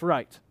promise it's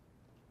right.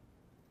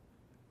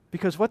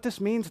 Because what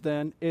this means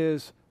then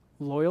is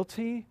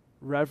loyalty,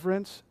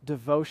 reverence,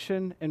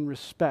 devotion, and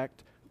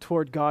respect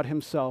toward God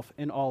Himself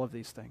in all of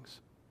these things.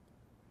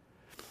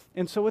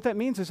 And so what that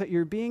means is that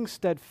you're being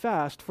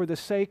steadfast for the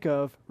sake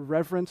of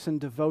reverence and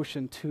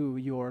devotion to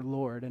your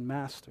Lord and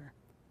Master,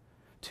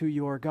 to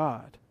your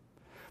God.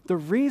 The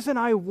reason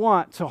I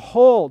want to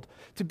hold,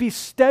 to be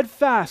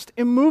steadfast,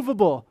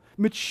 immovable,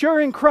 mature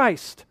in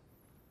Christ,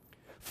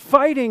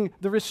 fighting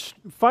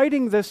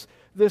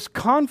this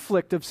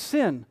conflict of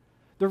sin,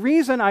 the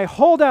reason I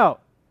hold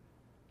out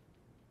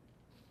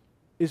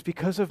is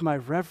because of my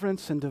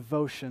reverence and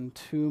devotion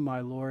to my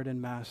Lord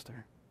and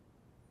Master.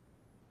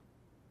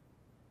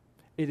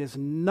 It is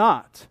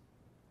not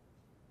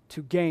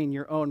to gain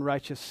your own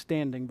righteous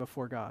standing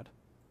before God.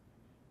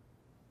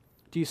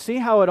 Do you see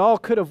how it all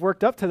could have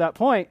worked up to that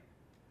point?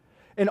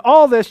 In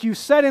all this, you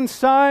set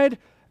inside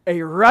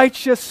a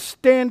righteous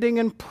standing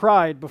and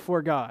pride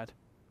before God.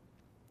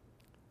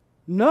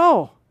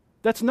 No,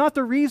 that's not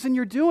the reason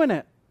you're doing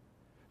it.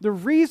 The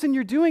reason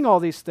you're doing all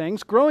these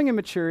things, growing in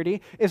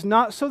maturity, is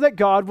not so that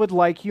God would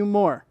like you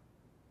more.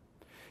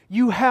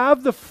 You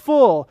have the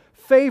full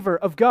favor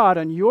of God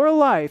on your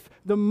life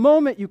the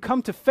moment you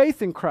come to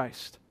faith in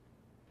Christ.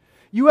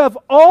 You have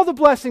all the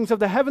blessings of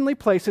the heavenly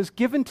places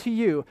given to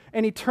you,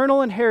 an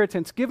eternal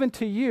inheritance given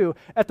to you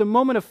at the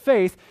moment of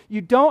faith. You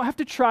don't have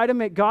to try to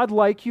make God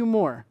like you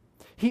more.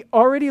 He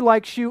already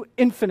likes you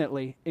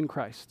infinitely in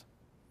Christ.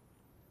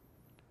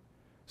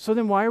 So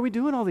then why are we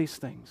doing all these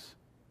things?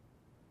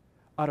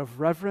 Out of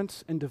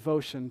reverence and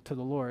devotion to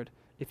the Lord.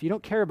 If you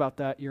don't care about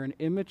that, you're an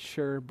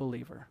immature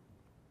believer.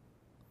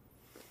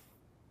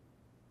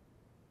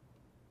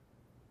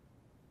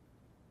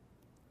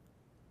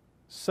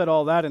 Set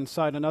all that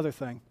inside another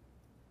thing.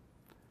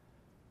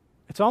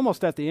 It's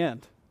almost at the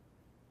end.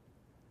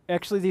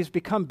 Actually, these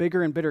become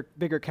bigger and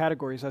bigger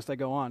categories as they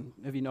go on.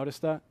 Have you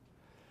noticed that?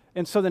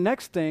 And so the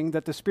next thing,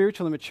 that the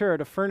spiritually mature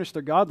to furnish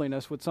their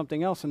godliness with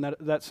something else, and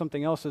that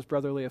something else is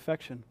brotherly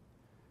affection.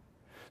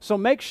 So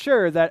make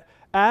sure that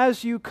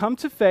as you come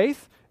to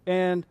faith,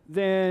 and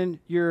then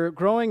you're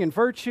growing in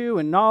virtue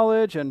and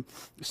knowledge and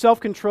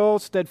self-control,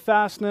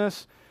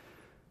 steadfastness,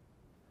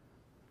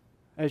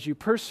 as you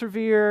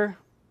persevere,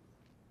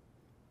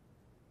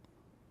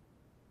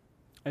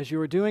 as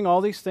you are doing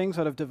all these things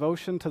out of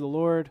devotion to the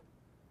Lord,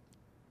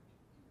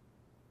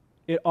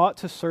 it ought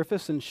to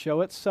surface and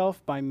show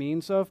itself by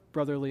means of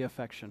brotherly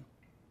affection.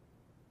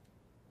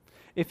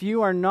 If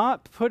you are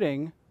not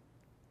putting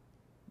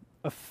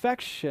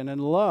affection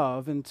and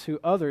love into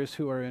others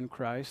who are in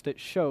Christ, it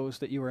shows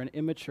that you are an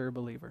immature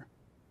believer,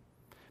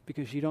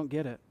 because you don't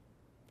get it.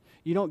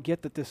 You don't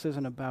get that this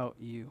isn't about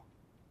you.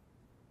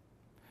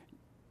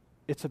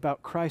 It's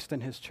about Christ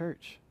and His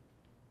church.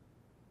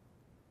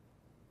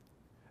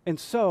 And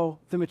so,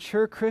 the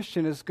mature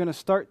Christian is going to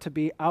start to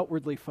be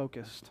outwardly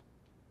focused.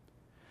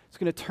 It's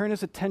going to turn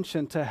his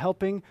attention to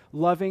helping,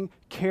 loving,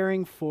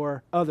 caring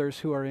for others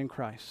who are in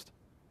Christ.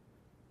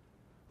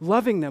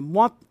 Loving them,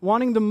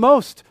 wanting the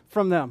most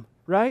from them,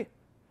 right?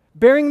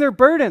 Bearing their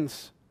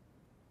burdens.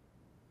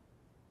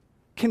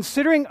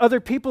 Considering other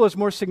people as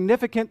more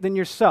significant than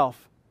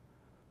yourself.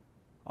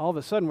 All of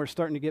a sudden, we're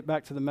starting to get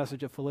back to the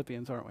message of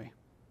Philippians, aren't we?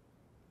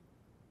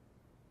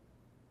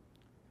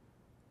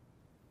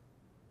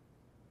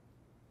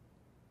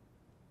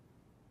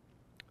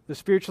 The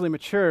spiritually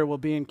mature will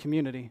be in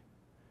community.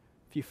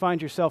 If you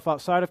find yourself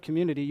outside of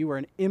community, you are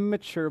an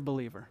immature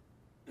believer,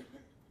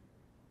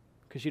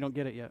 because you don't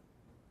get it yet.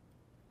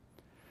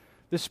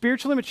 The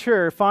spiritually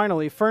mature,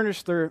 finally,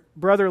 furnish their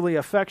brotherly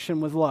affection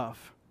with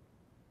love.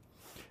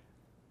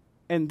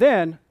 And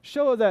then,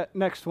 show that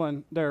next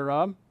one there,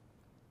 Rob.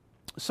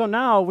 So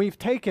now we've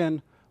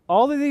taken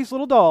all of these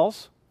little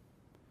dolls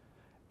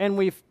and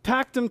we've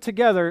packed them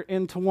together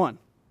into one.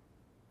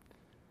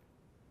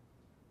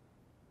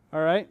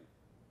 All right?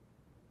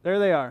 There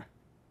they are.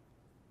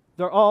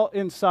 They're all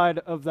inside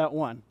of that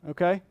one,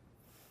 okay?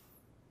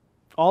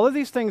 All of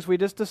these things we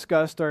just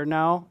discussed are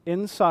now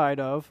inside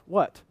of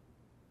what?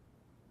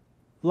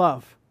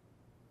 Love.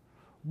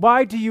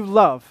 Why do you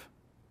love?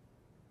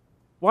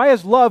 Why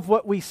is love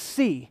what we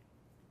see?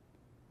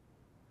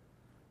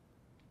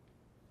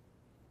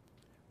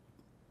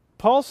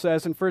 Paul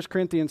says in 1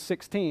 Corinthians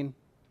 16,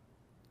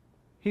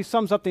 he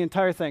sums up the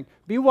entire thing.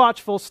 Be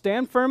watchful,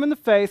 stand firm in the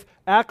faith,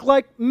 act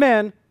like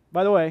men.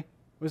 By the way,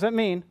 what does that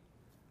mean?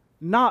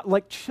 Not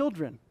like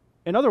children.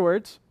 In other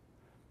words,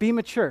 be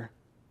mature.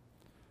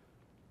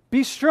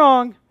 Be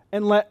strong,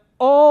 and let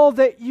all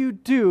that you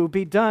do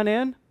be done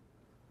in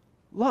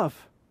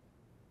love.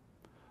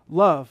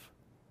 Love.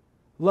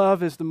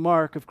 Love is the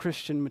mark of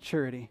Christian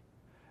maturity,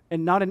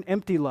 and not an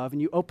empty love.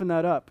 And you open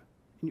that up.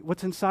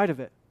 What's inside of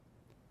it?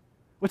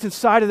 What's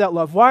inside of that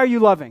love? Why are you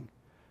loving?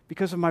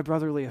 Because of my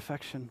brotherly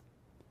affection.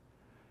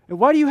 And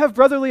why do you have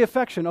brotherly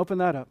affection? Open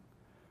that up.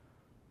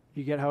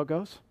 You get how it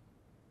goes?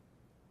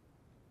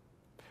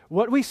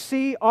 What we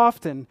see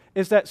often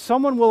is that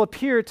someone will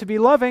appear to be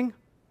loving.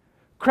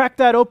 Crack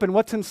that open.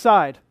 What's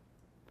inside?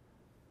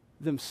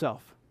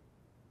 Themselves.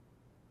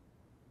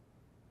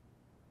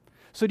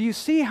 So do you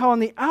see how on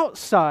the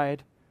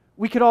outside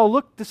we could all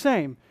look the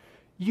same?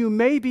 You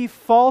may be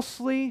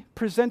falsely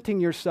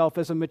presenting yourself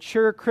as a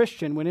mature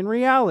Christian when in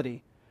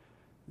reality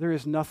there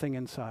is nothing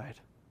inside.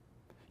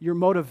 Your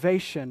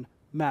motivation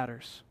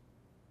matters.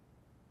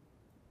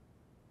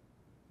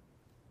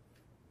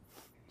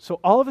 So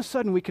all of a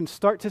sudden we can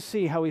start to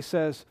see how he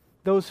says,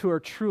 those who are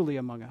truly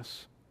among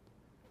us,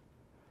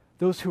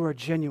 those who are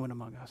genuine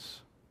among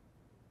us,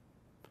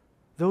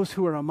 those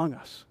who are among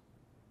us.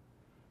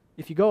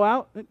 If you go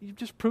out, you've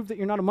just proved that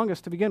you're not among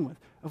us to begin with.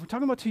 If we're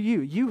talking about to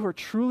you, you who are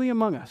truly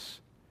among us,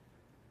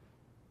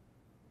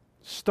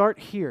 start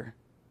here.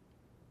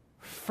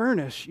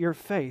 Furnish your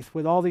faith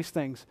with all these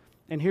things.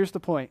 And here's the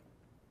point.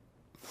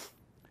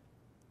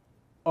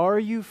 Are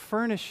you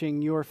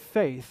furnishing your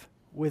faith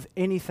with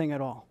anything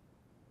at all?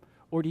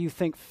 Or do you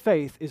think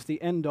faith is the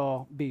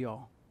end-all,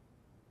 be-all?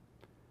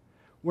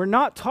 We're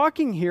not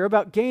talking here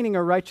about gaining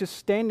a righteous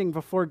standing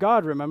before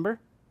God,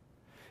 remember?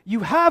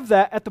 You have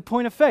that at the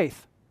point of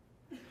faith.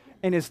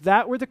 And is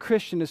that where the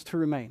Christian is to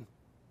remain?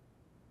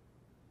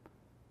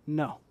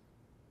 No.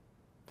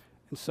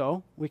 And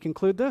so, we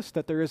conclude this,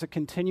 that there is a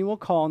continual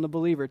call on the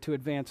believer to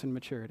advance in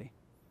maturity.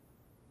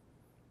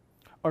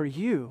 Are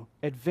you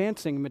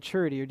advancing in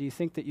maturity, or do you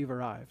think that you've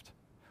arrived?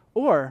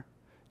 Or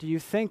do you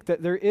think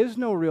that there is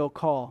no real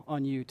call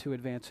on you to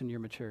advance in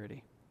your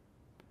maturity?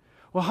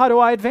 Well, how do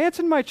I advance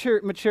in my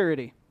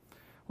maturity?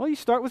 Well, you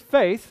start with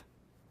faith,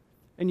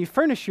 and you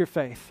furnish your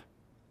faith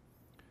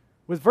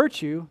with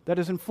virtue that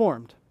is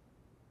informed.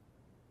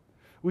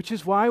 Which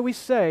is why we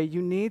say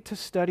you need to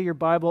study your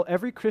Bible.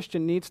 Every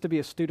Christian needs to be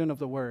a student of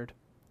the Word.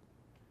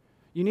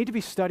 You need to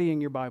be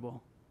studying your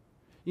Bible.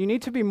 You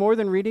need to be more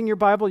than reading your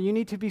Bible. You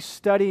need to be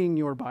studying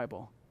your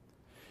Bible.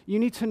 You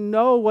need to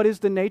know what is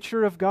the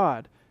nature of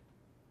God.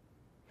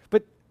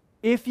 But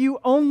if you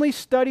only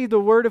study the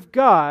Word of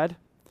God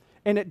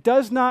and it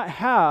does not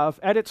have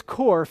at its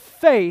core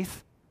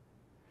faith,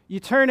 you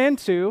turn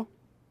into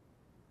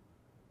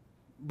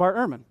Bart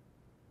Ehrman.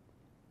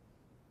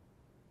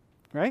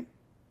 Right?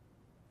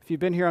 If you've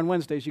been here on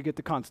Wednesdays, you get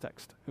the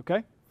context,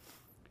 okay?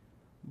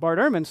 Bart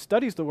Ehrman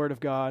studies the Word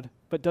of God,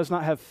 but does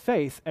not have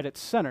faith at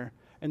its center,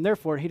 and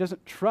therefore he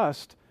doesn't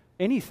trust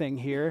anything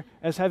here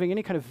as having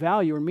any kind of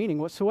value or meaning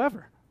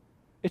whatsoever.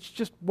 It's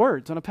just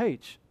words on a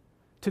page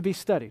to be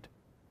studied.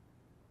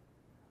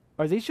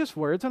 Are these just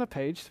words on a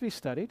page to be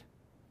studied?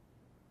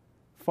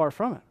 Far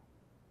from it.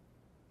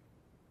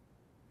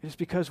 It is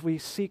because we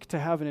seek to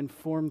have an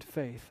informed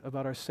faith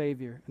about our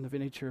Savior and the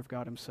nature of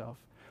God Himself.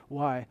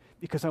 Why?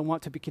 Because I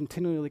want to be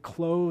continually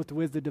clothed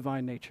with the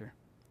divine nature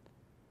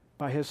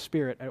by His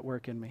Spirit at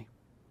work in me.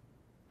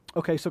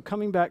 Okay, so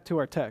coming back to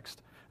our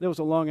text. There was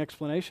a long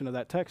explanation of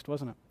that text,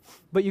 wasn't it?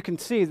 But you can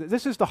see that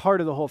this is the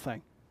heart of the whole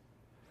thing.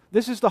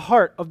 This is the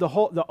heart of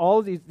all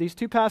of these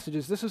two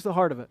passages. This is the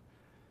heart of it.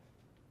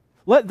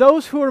 Let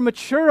those who are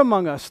mature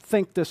among us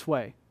think this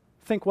way.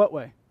 Think what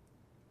way?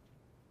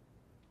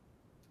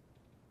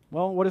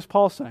 Well, what is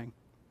Paul saying?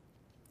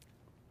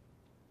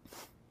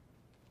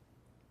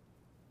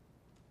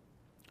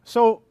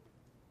 So,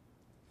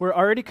 we're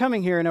already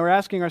coming here and we're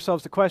asking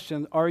ourselves the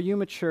question, are you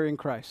mature in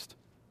Christ?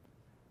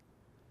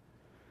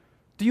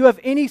 Do you have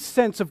any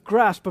sense of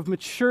grasp of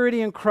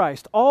maturity in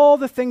Christ? All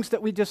the things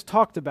that we just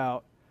talked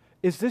about,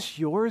 is this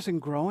yours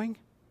and growing?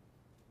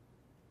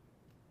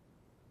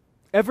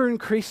 Ever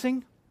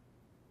increasing?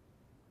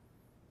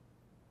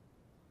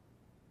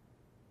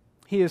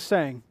 He is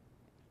saying,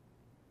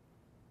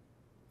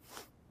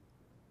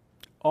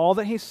 all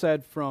that he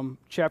said from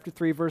chapter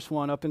 3, verse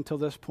 1 up until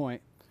this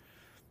point,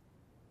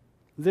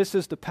 this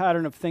is the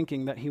pattern of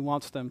thinking that he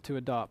wants them to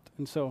adopt.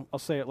 And so I'll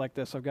say it like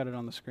this. I've got it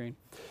on the screen.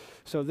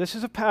 So this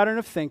is a pattern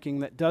of thinking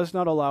that does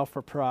not allow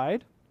for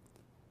pride.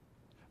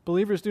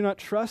 Believers do not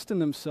trust in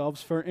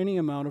themselves for any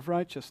amount of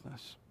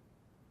righteousness.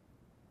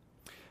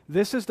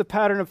 This is the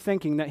pattern of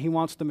thinking that he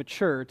wants the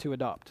mature to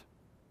adopt.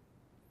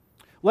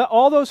 Let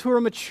all those who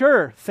are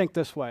mature think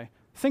this way.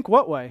 Think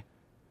what way?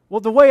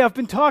 Well, the way I've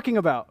been talking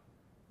about.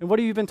 And what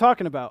have you been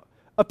talking about?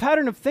 A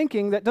pattern of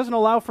thinking that doesn't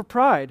allow for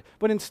pride,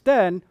 but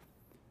instead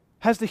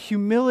has the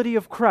humility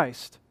of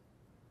Christ.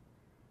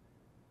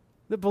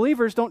 The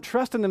believers don't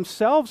trust in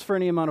themselves for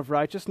any amount of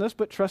righteousness,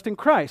 but trust in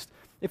Christ.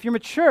 If you're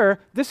mature,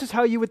 this is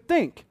how you would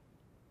think.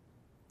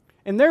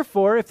 And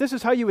therefore, if this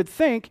is how you would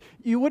think,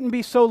 you wouldn't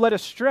be so led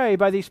astray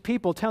by these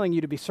people telling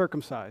you to be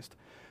circumcised.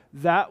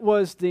 That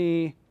was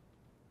the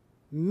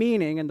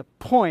meaning and the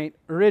point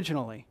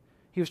originally.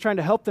 He was trying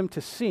to help them to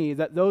see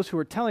that those who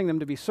were telling them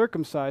to be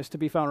circumcised, to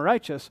be found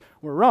righteous,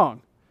 were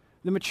wrong.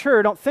 The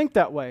mature don't think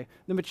that way.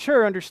 The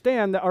mature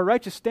understand that our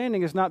righteous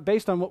standing is not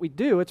based on what we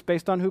do, it's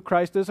based on who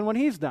Christ is and what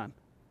He's done.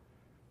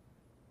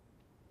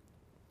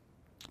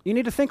 You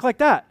need to think like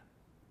that.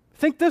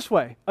 Think this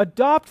way.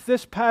 Adopt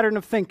this pattern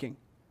of thinking.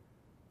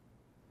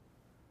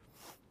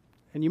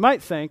 And you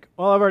might think,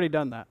 well, I've already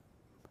done that.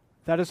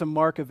 That is a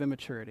mark of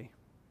immaturity.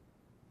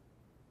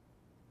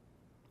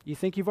 You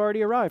think you've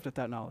already arrived at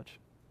that knowledge.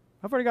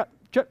 I've already got...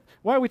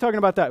 Why are we talking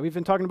about that? We've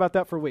been talking about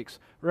that for weeks.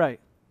 Right.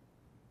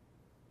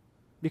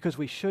 Because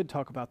we should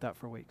talk about that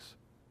for weeks.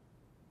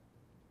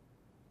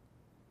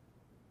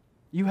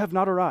 You have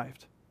not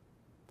arrived.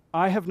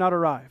 I have not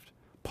arrived.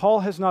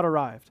 Paul has not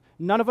arrived.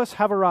 None of us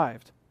have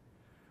arrived.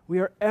 We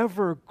are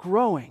ever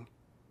growing,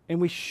 and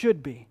we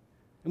should be.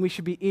 and we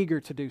should be eager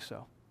to do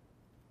so.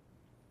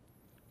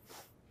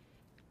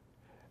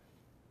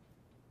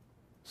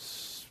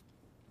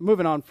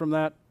 Moving on from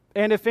that.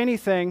 And if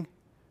anything,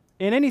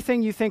 in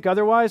anything you think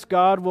otherwise,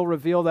 God will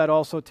reveal that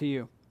also to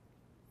you.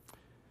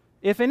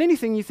 If in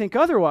anything you think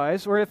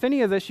otherwise, or if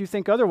any of this you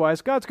think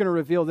otherwise, God's going to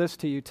reveal this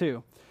to you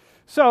too.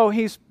 So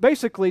he's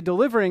basically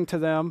delivering to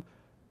them,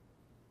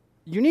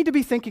 you need to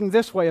be thinking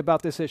this way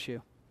about this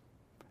issue.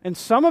 And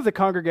some of the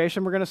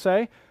congregation were going to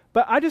say,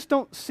 but I just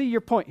don't see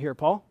your point here,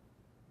 Paul.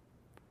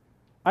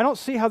 I don't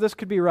see how this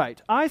could be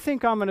right. I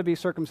think I'm going to be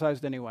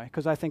circumcised anyway,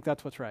 because I think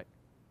that's what's right.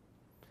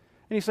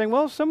 And he's saying,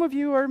 well, some of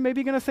you are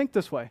maybe going to think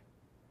this way,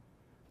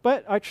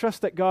 but I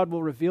trust that God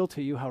will reveal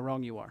to you how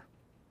wrong you are.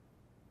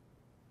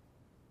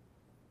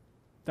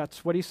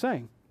 That's what he's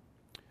saying.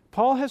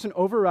 Paul has an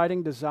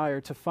overriding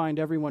desire to find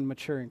everyone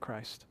mature in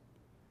Christ.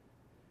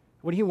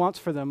 What he wants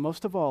for them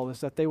most of all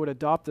is that they would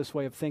adopt this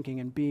way of thinking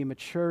and be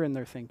mature in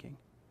their thinking.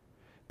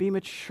 Be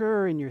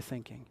mature in your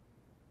thinking.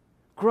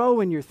 Grow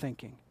in your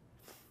thinking.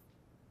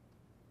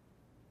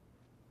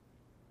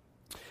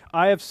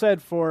 I have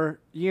said for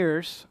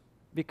years,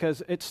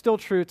 because it's still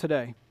true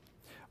today,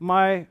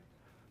 my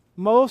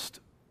most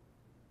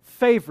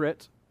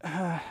favorite,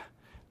 I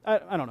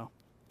don't know,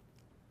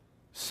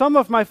 some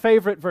of my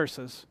favorite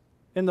verses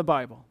in the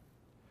Bible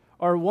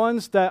are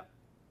ones that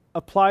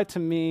apply to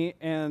me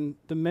and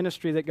the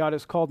ministry that God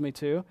has called me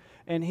to,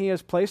 and he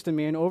has placed in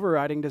me an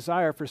overriding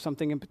desire for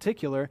something in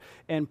particular,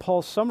 and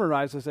Paul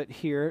summarizes it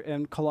here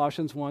in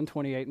Colossians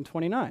 1:28 and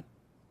 29.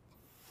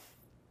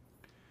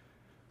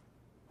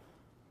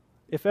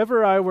 If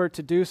ever I were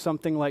to do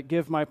something like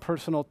give my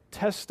personal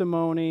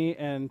testimony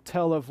and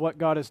tell of what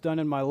God has done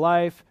in my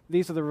life,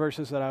 these are the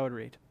verses that I would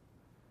read.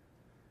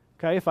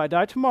 Okay, if I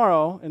die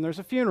tomorrow and there's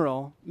a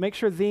funeral, make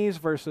sure these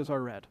verses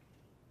are read.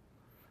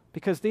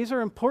 Because these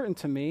are important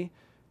to me.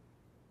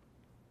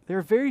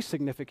 They're very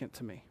significant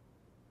to me.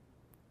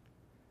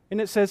 And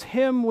it says,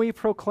 him we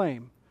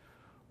proclaim,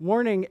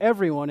 warning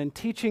everyone and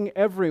teaching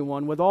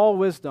everyone with all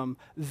wisdom,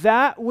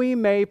 that we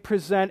may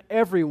present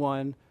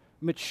everyone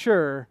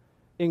mature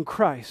in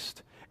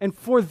Christ. And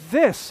for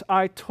this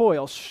I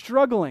toil,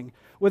 struggling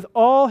with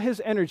all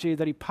his energy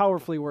that he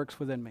powerfully works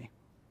within me.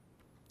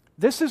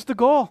 This is the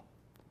goal.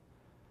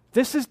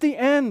 This is the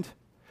end,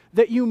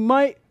 that you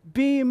might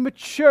be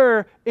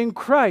mature in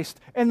Christ.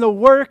 And the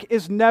work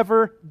is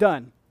never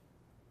done.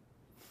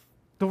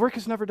 The work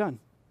is never done.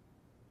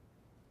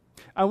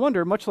 I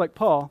wonder, much like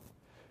Paul,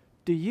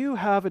 do you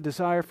have a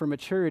desire for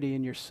maturity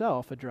in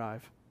yourself, a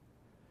drive?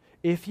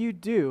 If you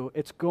do,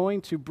 it's going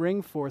to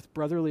bring forth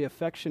brotherly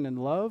affection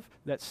and love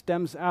that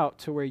stems out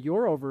to where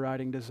your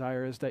overriding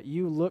desire is that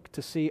you look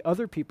to see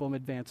other people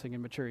advancing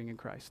and maturing in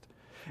Christ.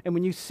 And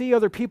when you see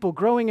other people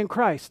growing in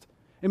Christ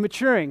and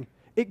maturing,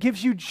 it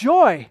gives you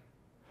joy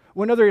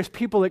when other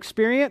people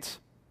experience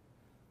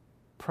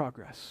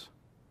progress.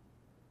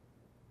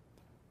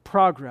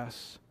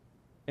 Progress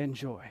and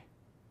joy.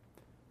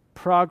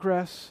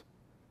 Progress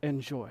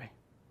and joy.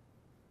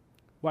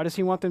 Why does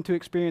he want them to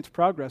experience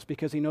progress?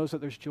 Because he knows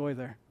that there's joy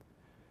there.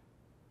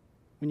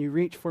 When you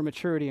reach for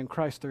maturity in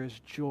Christ, there is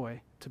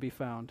joy to be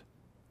found.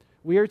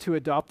 We are to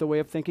adopt the way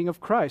of thinking of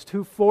Christ,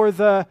 who for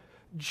the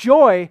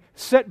joy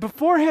set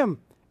before him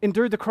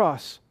endured the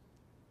cross.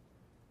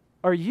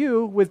 Are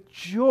you with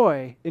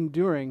joy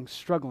enduring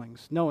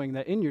strugglings, knowing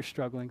that in your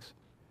strugglings,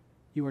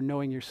 you are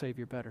knowing your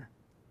Savior better?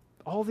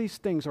 All these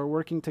things are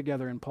working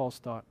together in Paul's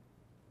thought.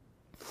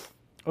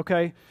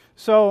 Okay,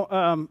 so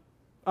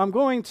I'm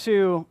going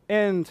to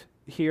end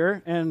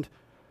here, and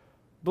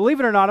believe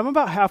it or not, I'm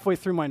about halfway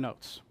through my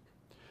notes.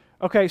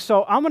 Okay,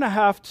 so I'm going to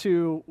have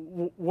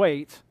to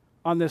wait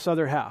on this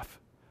other half,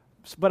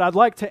 but I'd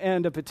like to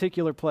end a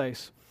particular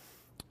place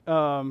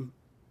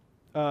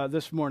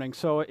this morning.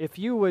 So if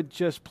you would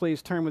just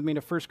please turn with me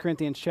to 1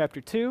 Corinthians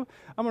chapter 2.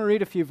 I'm going to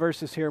read a few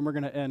verses here, and we're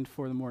going to end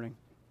for the morning.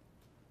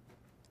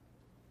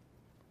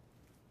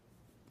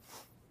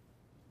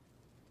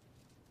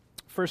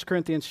 1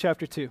 Corinthians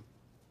chapter 2.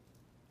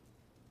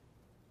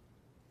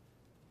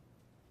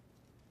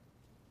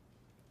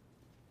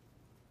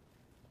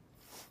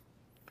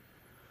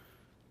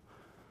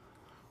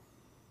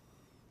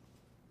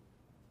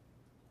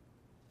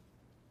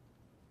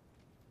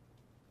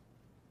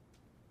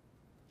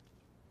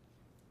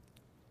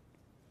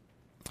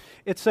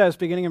 It says,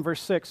 beginning in verse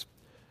 6,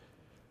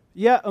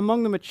 yet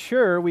among the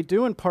mature we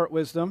do impart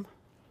wisdom,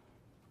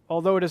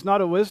 although it is not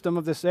a wisdom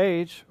of this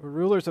age, or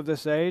rulers of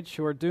this age,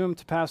 who are doomed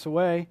to pass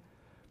away,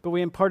 but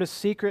we impart a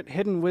secret,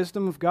 hidden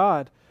wisdom of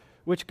God,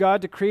 which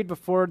God decreed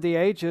before the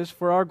ages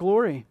for our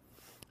glory.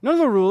 None of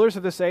the rulers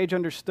of this age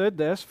understood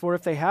this, for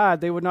if they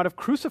had, they would not have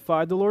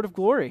crucified the Lord of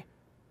glory.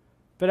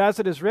 But as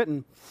it is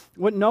written,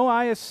 what no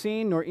eye has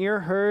seen, nor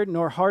ear heard,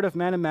 nor heart of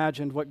man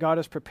imagined, what God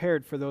has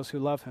prepared for those who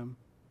love him.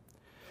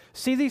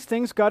 See, these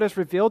things God has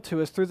revealed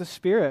to us through the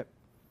Spirit.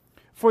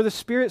 For the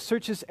Spirit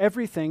searches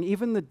everything,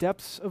 even the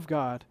depths of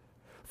God.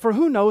 For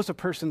who knows a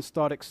person's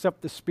thought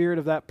except the spirit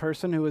of that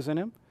person who is in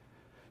him?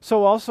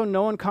 So also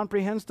no one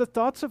comprehends the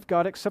thoughts of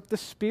God except the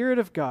Spirit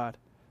of God.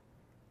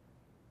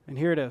 And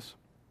here it is.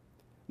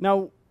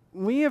 Now,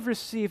 we have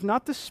received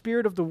not the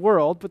Spirit of the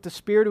world, but the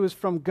Spirit who is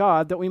from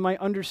God, that we might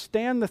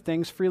understand the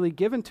things freely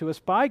given to us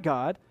by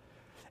God.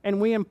 And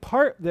we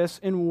impart this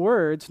in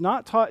words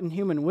not taught in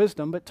human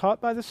wisdom, but taught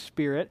by the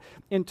Spirit,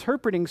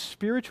 interpreting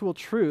spiritual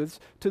truths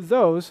to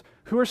those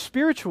who are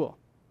spiritual.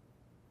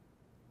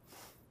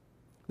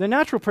 The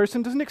natural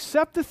person doesn't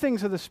accept the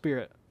things of the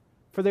Spirit,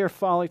 for they are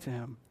folly to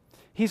him.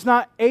 He's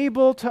not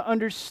able to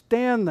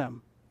understand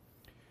them,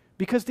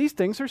 because these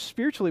things are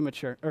spiritually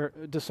mature or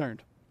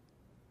discerned.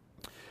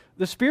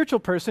 The spiritual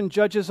person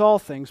judges all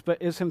things,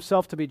 but is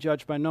himself to be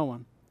judged by no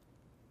one.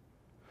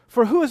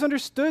 For who has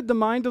understood the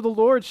mind of the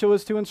Lord so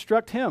as to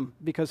instruct him?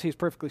 Because he's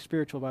perfectly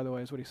spiritual, by the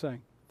way, is what he's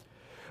saying.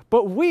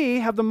 But we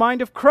have the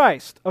mind of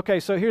Christ. Okay,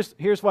 so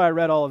here's why I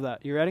read all of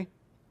that. You ready?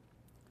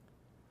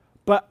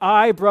 But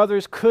I,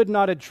 brothers, could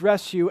not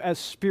address you as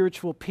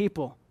spiritual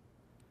people,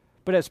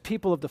 but as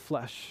people of the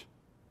flesh,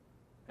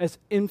 as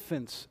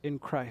infants in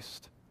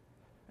Christ.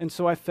 And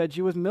so I fed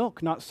you with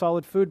milk, not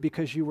solid food,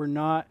 because you were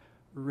not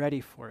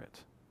ready for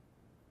it.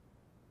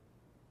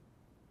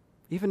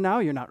 Even now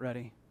you're not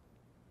ready.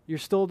 You're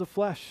still the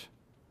flesh.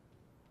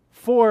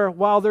 For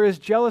while there is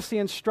jealousy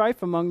and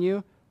strife among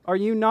you, are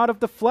you not of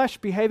the flesh,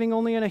 behaving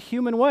only in a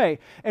human way?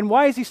 And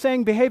why is he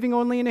saying behaving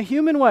only in a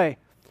human way?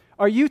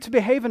 Are you to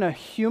behave in a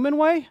human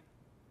way?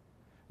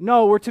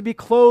 No, we're to be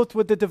clothed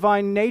with the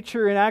divine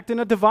nature and act in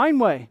a divine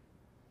way.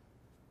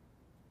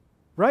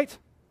 Right?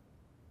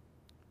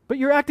 But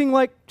you're acting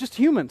like just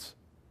humans.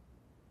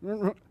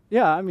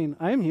 Yeah, I mean,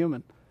 I am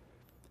human.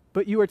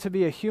 But you are to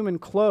be a human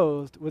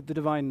clothed with the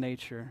divine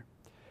nature,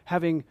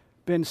 having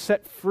been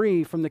set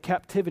free from the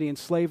captivity and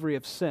slavery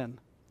of sin.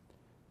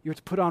 You're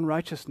to put on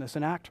righteousness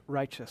and act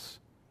righteous.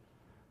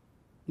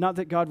 Not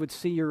that God would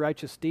see your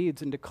righteous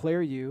deeds and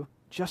declare you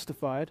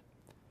justified,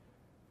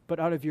 but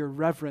out of your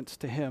reverence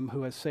to him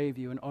who has saved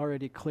you and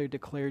already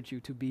declared you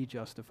to be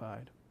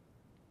justified.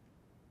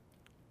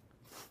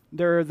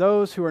 There are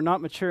those who are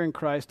not mature in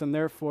Christ and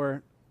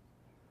therefore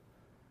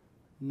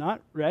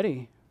not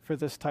ready for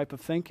this type of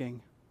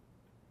thinking.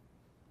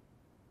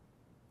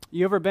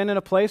 You ever been in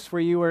a place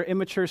where you were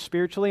immature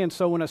spiritually, and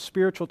so when a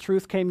spiritual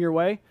truth came your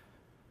way,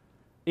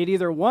 it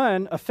either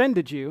one,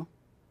 offended you,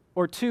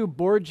 or two,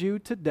 bored you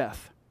to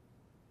death?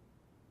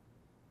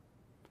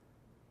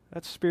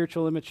 That's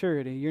spiritual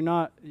immaturity.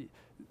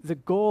 The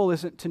goal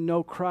isn't to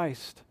know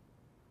Christ.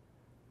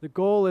 The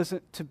goal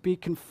isn't to be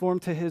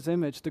conformed to his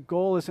image. The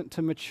goal isn't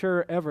to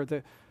mature ever.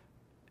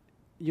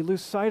 You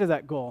lose sight of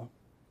that goal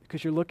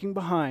because you're looking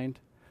behind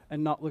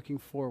and not looking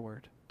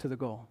forward to the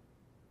goal.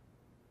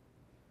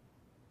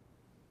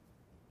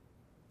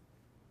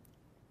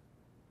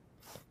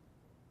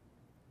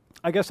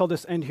 I guess I'll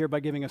just end here by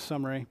giving a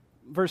summary.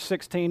 Verse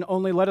 16,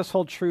 only let us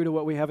hold true to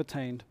what we have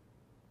attained.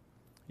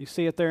 You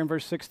see it there in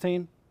verse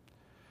 16?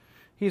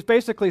 He's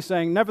basically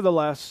saying,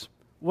 nevertheless,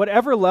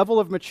 whatever level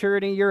of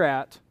maturity you're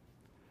at,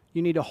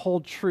 you need to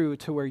hold true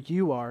to where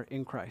you are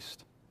in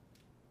Christ.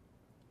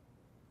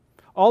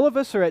 All of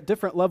us are at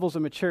different levels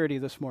of maturity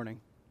this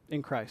morning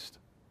in Christ.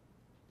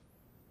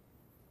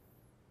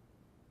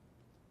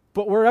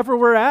 But wherever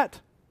we're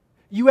at,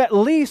 you at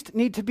least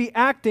need to be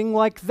acting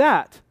like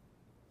that.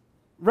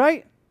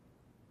 Right?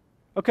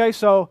 Okay,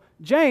 so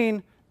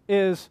Jane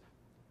is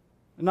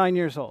 9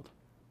 years old.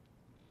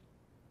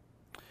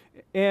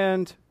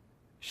 And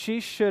she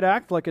should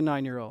act like a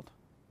 9-year-old.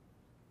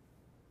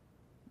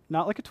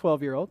 Not like a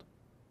 12-year-old,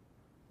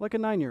 like a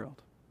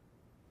 9-year-old.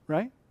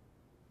 Right?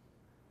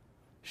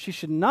 She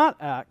should not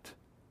act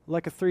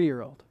like a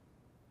 3-year-old.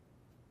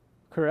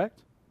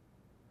 Correct?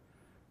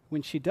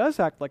 When she does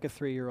act like a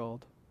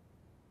 3-year-old,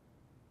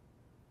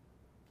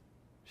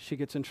 she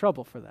gets in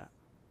trouble for that.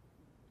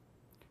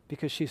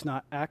 Because she's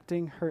not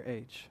acting her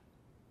age.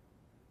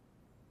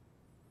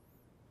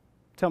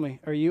 Tell me,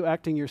 are you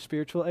acting your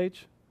spiritual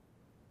age?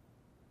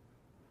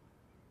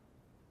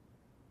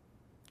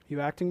 You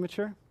acting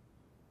mature?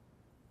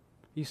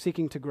 You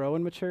seeking to grow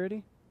in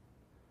maturity?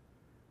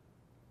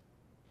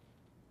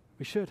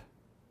 We should.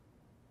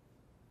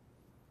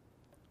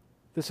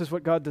 This is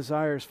what God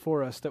desires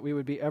for us, that we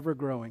would be ever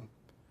growing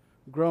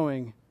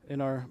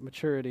in our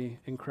maturity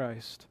in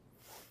Christ.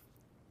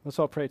 Let's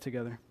all pray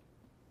together.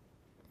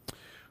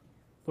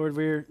 Lord,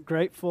 we're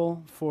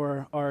grateful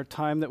for our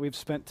time that we've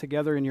spent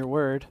together in your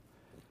word.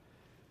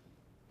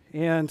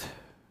 And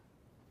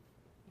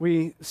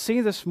we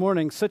see this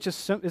morning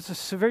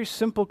it's a very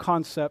simple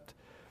concept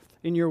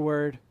in your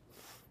word.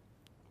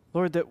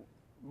 Lord, that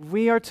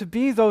we are to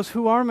be those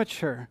who are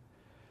mature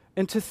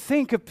and to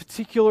think a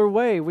particular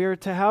way. We are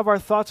to have our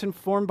thoughts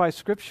informed by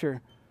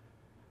Scripture.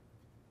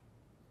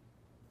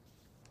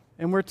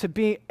 And we're to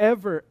be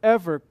ever,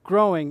 ever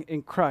growing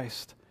in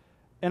Christ.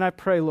 And I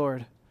pray,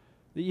 Lord,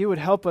 that you would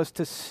help us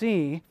to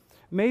see,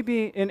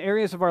 maybe in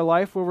areas of our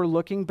life where we're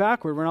looking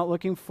backward, we're not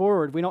looking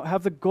forward, we don't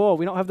have the goal,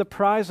 we don't have the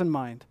prize in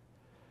mind.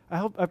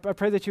 I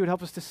pray that you would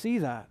help us to see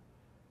that.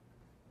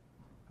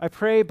 I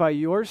pray by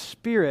your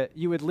Spirit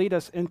you would lead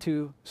us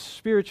into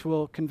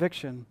spiritual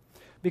conviction,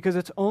 because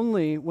it's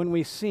only when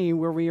we see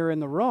where we are in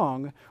the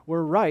wrong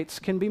where rights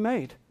can be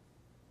made.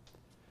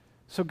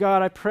 So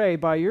God, I pray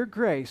by your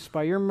grace,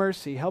 by your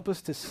mercy, help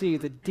us to see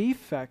the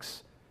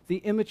defects, the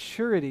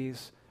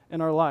immaturities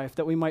in our life,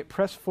 that we might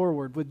press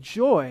forward with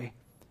joy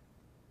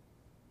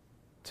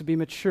to be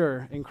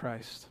mature in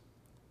Christ.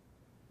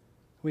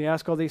 We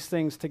ask all these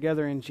things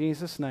together in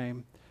Jesus'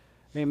 name.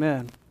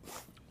 Amen.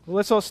 Well,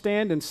 let's all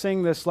stand and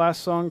sing this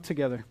last song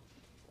together.